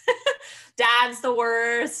dad's the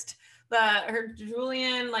worst. Her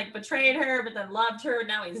Julian like betrayed her, but then loved her.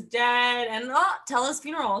 Now he's dead. And Tella's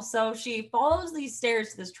funeral. So she follows these stairs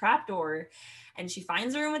to this trapdoor, and she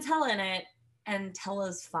finds a room with Tella in it, and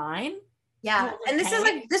Tella's fine. Yeah, and this is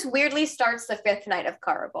like, this weirdly starts the fifth night of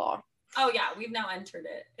Caraval. Oh yeah, we've now entered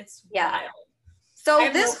it. It's wild. So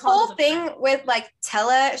this whole thing with like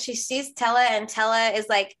Tella, she sees Tella, and Tella is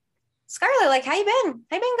like, "Scarlett, like, how you been?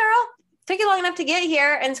 How you been, girl? Took you long enough to get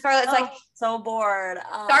here." And Scarlett's like, so bored.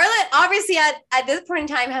 Scarlett obviously at this point in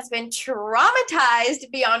time has been traumatized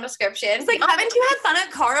beyond description. It's like, haven't you had fun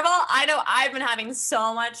at Caraval? I know I've been having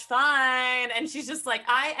so much fun. And she's just like,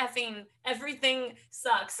 everything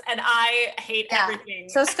sucks and I hate everything.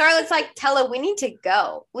 So Scarlett's like, "Tella, we need to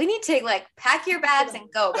go. We need to like pack your bags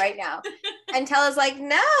and go right now." And Tella's like,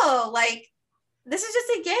 "No, like, this is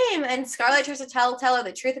just a game." And Scarlett tries to tell Tella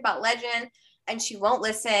the truth about Legend, and she won't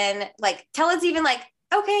listen. Like, Tella's even like,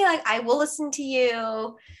 "Okay, like, I will listen to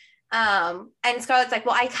you." And Scarlett's like,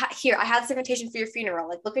 "Well, I have this invitation for your funeral.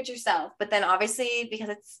 Like, look at yourself." But then obviously, because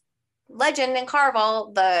it's Legend and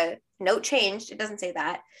Caraval, the note changed. It doesn't say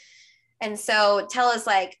that. And so Tella's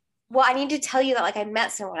like, "Well, I need to tell you that, like, I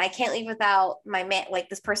met someone. I can't leave without my man, like,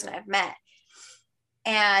 this person I've met."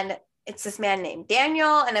 And it's this man named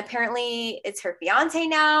Daniel, and apparently it's her fiance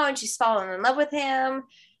now, and she's fallen in love with him.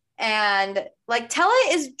 And like, Tella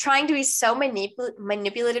is trying to be so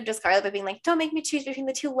manipulative to Scarlett by being like, "Don't make me choose between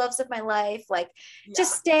the two loves of my life. Like,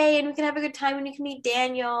 just stay and we can have a good time when you can meet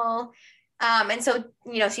Daniel." And so,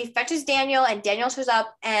 you know, she fetches Daniel, and Daniel shows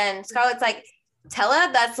up, and Scarlett's like, "Tella,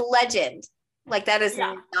 that's Legend. Like, that is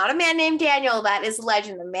not a man named Daniel. That is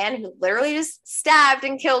Legend, the man who literally just stabbed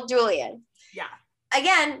and killed Julian." Yeah.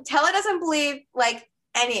 Again, Tella doesn't believe like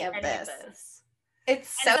any of this. It's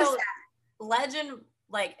so sad. Legend,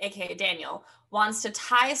 like, aka Daniel, wants to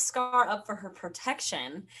tie Scar up for her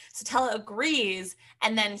protection. So Tella agrees,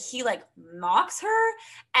 and then he like mocks her,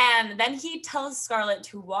 and then he tells Scarlett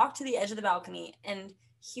to walk to the edge of the balcony, and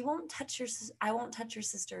I won't touch your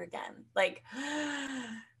sister again. Like,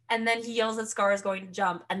 And then he yells that Scar is going to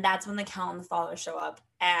jump. And that's when the Count and the father show up.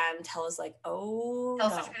 And Tella's like, oh,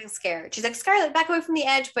 Tella starts getting scared. She's like, Scarlet, back away from the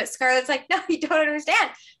edge. But Scarlet's like, no, you don't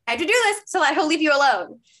understand. I have to do this, so he'll leave you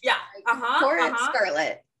alone. Yeah. Poor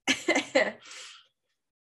Scarlet.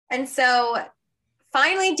 And so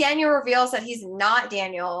finally, Daniel reveals that he's not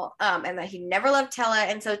Daniel, and that he never loved Tella.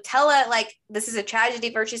 And so Tella, like, this is a tragedy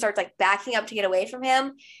where she starts like backing up to get away from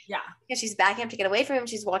him. Yeah. Because she's backing up to get away from him.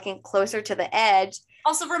 She's walking closer to the edge.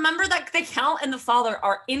 Also, remember that the Count and the father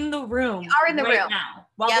are in the room. They are in the room now.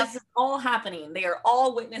 While this is all happening, they are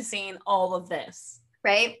all witnessing all of this.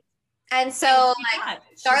 Right. And so like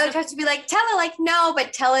Scarlet tries to be like, Tella, like, no,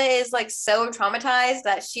 but Tella is like so traumatized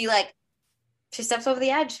that she steps over the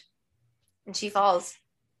edge and she falls.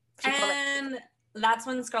 And that's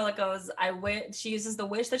when Scarlet goes, she uses the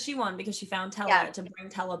wish that she won because she found Tella to bring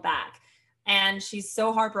Tella back. And she's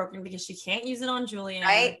so heartbroken because she can't use it on Julian.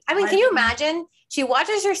 Right? I mean, can you imagine? She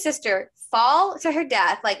watches her sister fall to her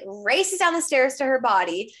death, like races down the stairs to her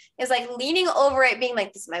body, is like leaning over it, being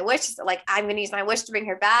like, this is my wish. Like, I'm going to use my wish to bring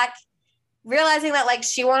her back. Realizing that like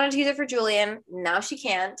she wanted to use it for Julian. Now she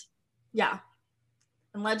can't. Yeah.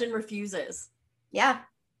 And Legend refuses. Yeah.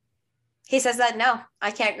 He says that, no, I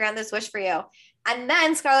can't grant this wish for you. And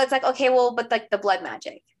then Scarlet's like, okay, well, but like the blood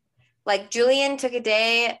magic. Like Julian took a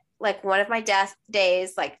day, like one of my death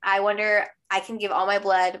days. Like, I wonder, I can give all my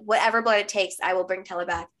blood, whatever blood it takes, I will bring Tella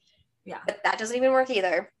back. Yeah. But that doesn't even work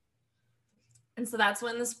either. And so that's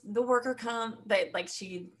when the worker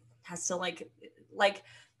she has to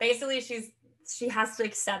basically she has to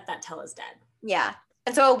accept that Tella's dead. Yeah.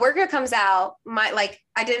 And so a worker comes out,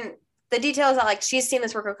 the details are like, she's seen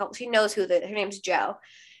this worker couple, she knows her name's Joe.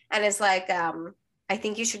 And it's like, I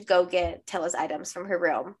think you should go get Tella's items from her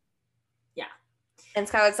room. Yeah. And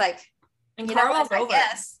Scarlet's like, and Carvel's over.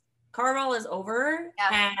 Carvel is over,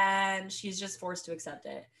 and she's just forced to accept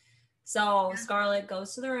it. So Scarlet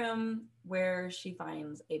goes to the room where she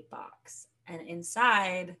finds a box, and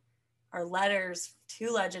inside are letters to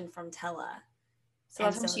Legend from Tella. So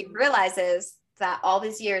that's when she realizes that all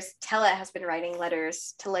these years Tella has been writing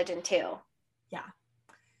letters to Legend too. Yeah.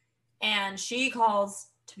 And she calls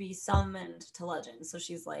to be summoned to Legend. So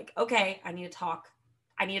she's like, okay, I need to talk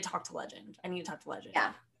to Legend.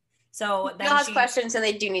 Yeah. So then she has questions and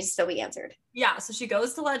they do need to still be answered. Yeah. So she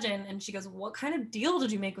goes to Legend and she goes, what kind of deal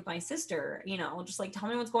did you make with my sister? Just like, tell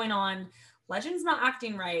me what's going on. Legend's not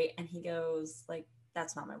acting right. And he goes like,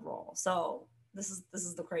 that's not my role. So this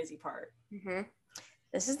is the crazy part. Mm-hmm.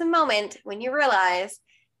 This is the moment when you realize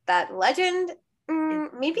that Legend,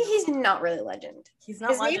 maybe he's not really Legend. He's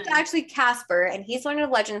not Legend. His name's actually Casper, and he's one of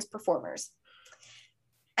Legend's performers.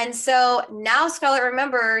 And so now Scarlet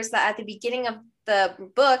remembers that at the beginning of the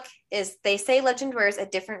book they say Legend wears a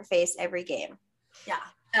different face every game. Yeah.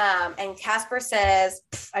 And Casper says,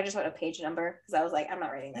 I just wrote a page number because I was like, I'm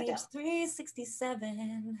not writing that down. Page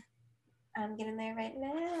 367. I'm getting there right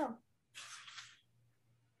now.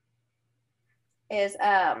 Is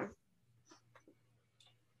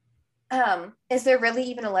there really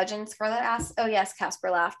even a Legend? Scarlet asked. Oh yes, Casper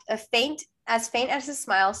laughed. As faint as his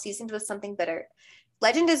smile seasoned with something bitter.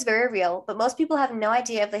 Legend is very real, but most people have no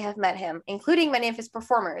idea if they have met him, including many of his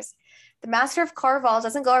performers. The master of Carval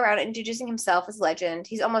doesn't go around introducing himself as Legend.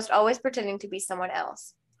 He's almost always pretending to be someone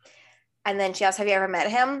else. And then she asked, have you ever met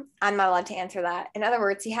him? I'm not allowed to answer that. In other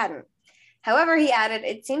words, he hadn't. However, he added,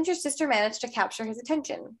 it seems your sister managed to capture his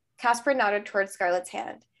attention. Casper nodded towards Scarlet's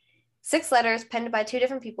hand. 6 letters penned by 2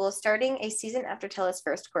 different people starting a season after Tella's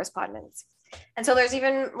first correspondence. And so there's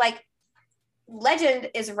even Legend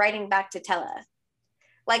is writing back to Tella.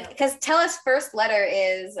 Because Tella's first letter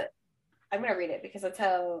is, I'm going to read it because that's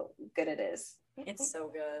how good it is. It's so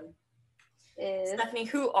good. Stephanie,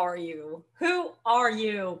 who are you? Who are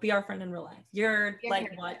you? Be our friend in real life. You're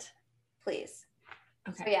like what? Please.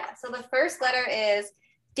 Okay. So the first letter is,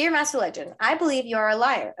 Dear Master Legend, I believe you are a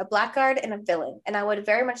liar, a blackguard, and a villain, and I would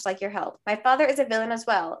very much like your help. My father is a villain as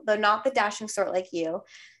well, though not the dashing sort like you.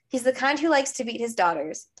 He's the kind who likes to beat his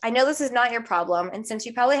daughters. I know this is not your problem, and since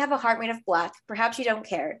you probably have a heart made of black, perhaps you don't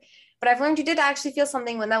care. But I've learned you did actually feel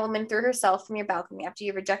something when that woman threw herself from your balcony after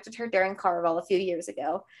you rejected her during Carnival a few years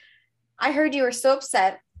ago. I heard you were so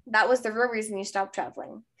upset. That was the real reason you stopped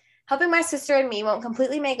traveling. Helping my sister and me won't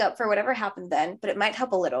completely make up for whatever happened then, but it might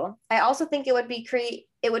help a little. I also think it would create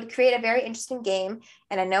a very interesting game,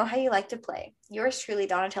 and I know how you like to play. Yours truly,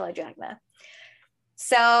 Donatella Dragna.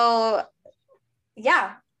 So,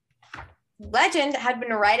 yeah. Legend had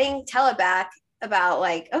been writing Tella back about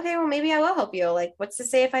okay, well, maybe I will help you. What's to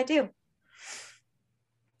say if I do?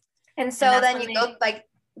 And so then you go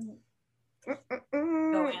Go,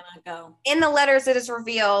 Anna, go. In the letters, it is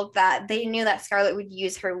revealed that they knew that Scarlet would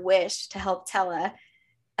use her wish to help Tella.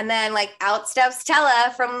 And then, like, out steps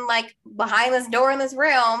Tella from, like, behind this door in this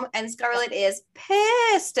room, and Scarlet is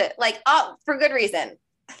pissed. Like, oh, for good reason.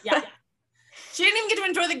 Yeah. She didn't even get to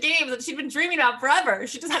enjoy the games that she'd been dreaming about forever.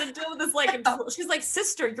 She just had to deal with this, like, she's like,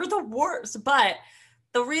 sister, you're the worst. But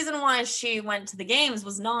the reason why she went to the games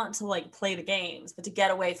was not to, like, play the games, but to get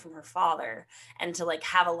away from her father and to, like,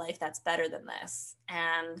 have a life that's better than this.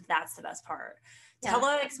 And that's the best part. Yeah.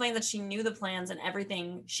 Tella explained that she knew the plans and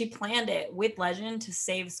everything. She planned it with Legend to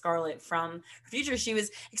save Scarlet from her future. She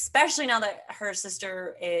was, especially now that her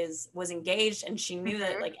sister was engaged, and she knew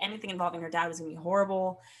that, like, anything involving her dad was gonna be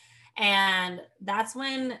horrible. And that's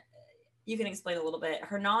when you can explain a little bit.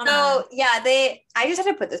 Her Nana. Oh, yeah, I just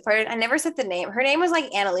had to put this part in. I never said the name. Her name was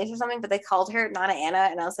like Annalise or something, but they called her Nana Anna,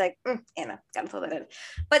 and I was like, Anna, gotta throw that in.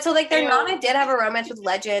 But so, like, their Nana did have a romance with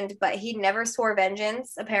Legend, but he never swore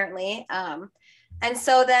vengeance, apparently. And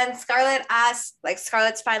so then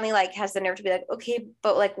Scarlet's finally, like, has the nerve to be like, okay,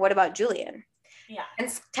 but, like, what about Julian? Yeah. And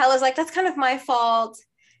Tella's like, that's kind of my fault.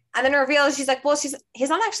 And then reveals, she's like, well, he's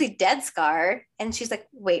not actually dead, Scar. And she's like,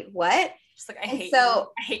 wait, what? She's like, I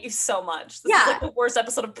hate you so much. This is like the worst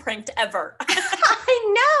episode of Pranked ever.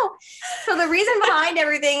 I know. So the reason behind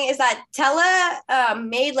everything is that Tella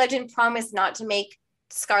made Legend promise not to make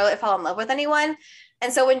Scarlet fall in love with anyone.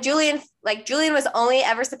 And so when Julian was only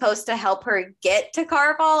ever supposed to help her get to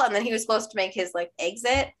Carval, and then he was supposed to make his, like,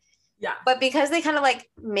 exit. Yeah. But because they kind of, like,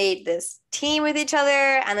 made this team with each other,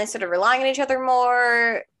 and they started relying on each other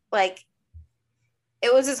more, like,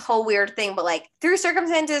 it was this whole weird thing. But, like, through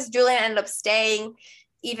circumstances, Julian ended up staying,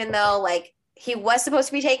 even though, like, he was supposed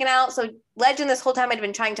to be taken out. So Legend this whole time had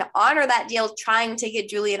been trying to honor that deal, trying to get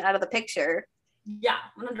Julian out of the picture. Yeah,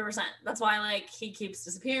 100%. That's why, like, he keeps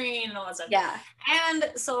disappearing and all that stuff. Yeah.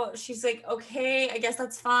 And so she's like, okay, I guess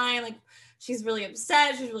that's fine. Like, she's really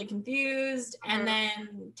upset. She's really confused. And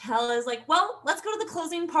then Tella's like, well, let's go to the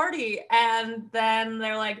closing party. And then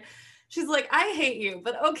they're like, she's like, I hate you,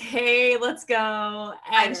 but okay, let's go.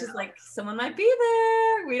 And she's like, someone might be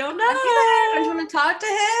there. We don't know. I just want to talk to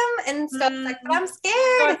him and stuff. Like, but I'm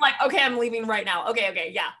scared. So it's like, okay, I'm leaving right now.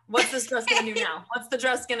 Okay, yeah. What's this dress gonna do now? What's the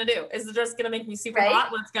dress gonna do? Is the dress gonna make me super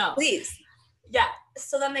hot? Let's go. Please. Yeah.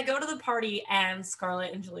 So then they go to the party, and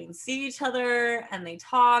Scarlet and Julian see each other, and they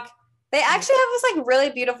talk. They actually have this, like, really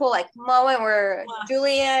beautiful, like, moment where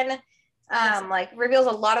Julian like, reveals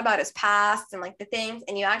a lot about his past and, like, the things,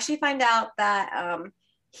 and you actually find out that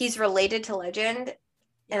he's related to Legend,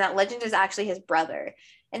 and that Legend is actually his brother.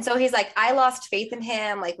 And so he's like, I lost faith in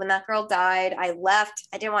him. Like, when that girl died, I left.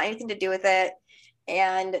 I didn't want anything to do with it.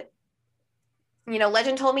 And, you know,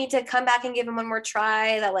 Legend told me to come back and give him one more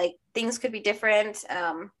try, that, like, things could be different,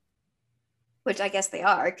 which I guess they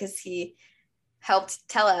are, because he helped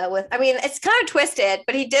Tella with, I mean, it's kind of twisted,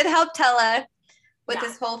 but he did help Tella with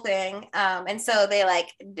this whole thing. And so they, like,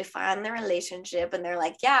 define their relationship, and they're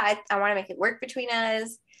like, yeah, I want to make it work between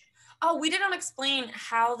us. Oh, we didn't explain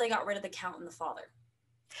how they got rid of the Count and the father.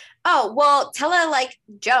 Oh, well, Tella, like,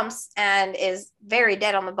 jumps and is very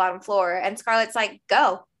dead on the bottom floor, and Scarlet's like,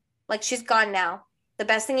 go. Like, she's gone now. The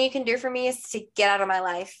best thing you can do for me is to get out of my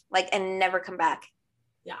life, like, and never come back.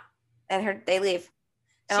 Yeah. And they leave.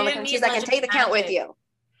 And she's like, and take the Count with you.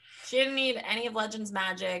 She didn't need any of Legend's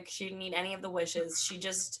magic. She didn't need any of the wishes.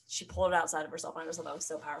 She pulled it outside of herself, and I just thought that was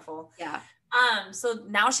so powerful. Yeah. So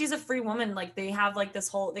now she's a free woman. Like, they have, like, they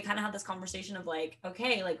kind of have this conversation of, like,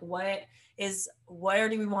 okay, like, where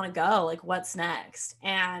do we want to go? Like, what's next?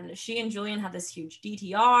 And she and Julian have this huge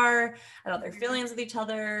DTR about their feelings with each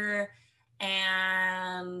other.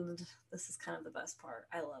 And this is kind of the best part.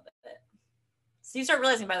 I love it. So you start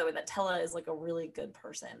realizing, by the way, that Tella is, like, a really good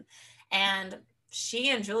person. And she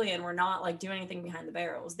and Julian were not, like, doing anything behind the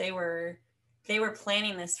barrels. They were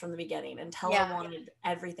planning this from the beginning, and Tella wanted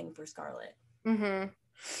everything for Scarlet. Mm-hmm.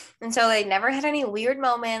 And so they never had any weird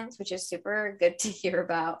moments, which is super good to hear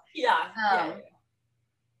about. Yeah.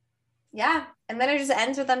 Yeah. And then it just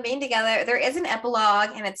ends with them being together. There is an epilogue,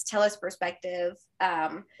 and it's Tella's perspective. So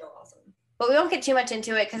awesome. But we won't get too much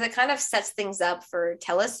into it, because it kind of sets things up for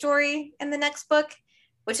Tella's story in the next book,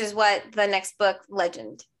 which is what the next book,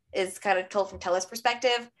 Legend, is kind of told from Tella's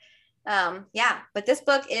perspective. But this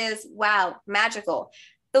book is, wow, magical.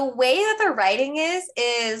 The way that the writing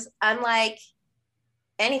is unlike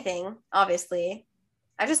anything, obviously.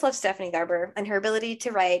 I just love Stephanie Garber and her ability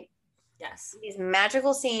to write these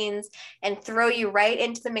magical scenes and throw you right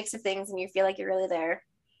into the mix of things, and you feel like you're really there.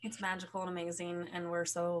 It's magical and amazing, and we're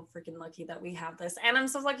so freaking lucky that we have this. And I'm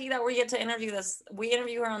so lucky that we get to interview this. We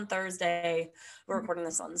interview her on Thursday. We're recording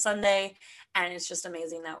this on Sunday, and it's just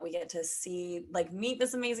amazing that we get to see, like, meet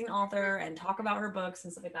this amazing author and talk about her books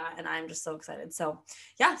and stuff like that. And I'm just so excited. So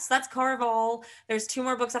yeah, so that's Caraval. There's 2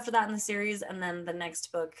 more books after that in the series, and then the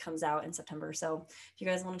next book comes out in September. So if you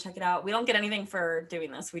guys want to check it out, we don't get anything for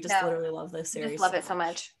doing this. We just literally love this series. Just love it so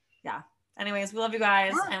much. Yeah. Anyways, we love you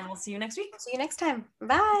guys, and we'll see you next week. See you next time.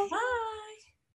 Bye. Bye.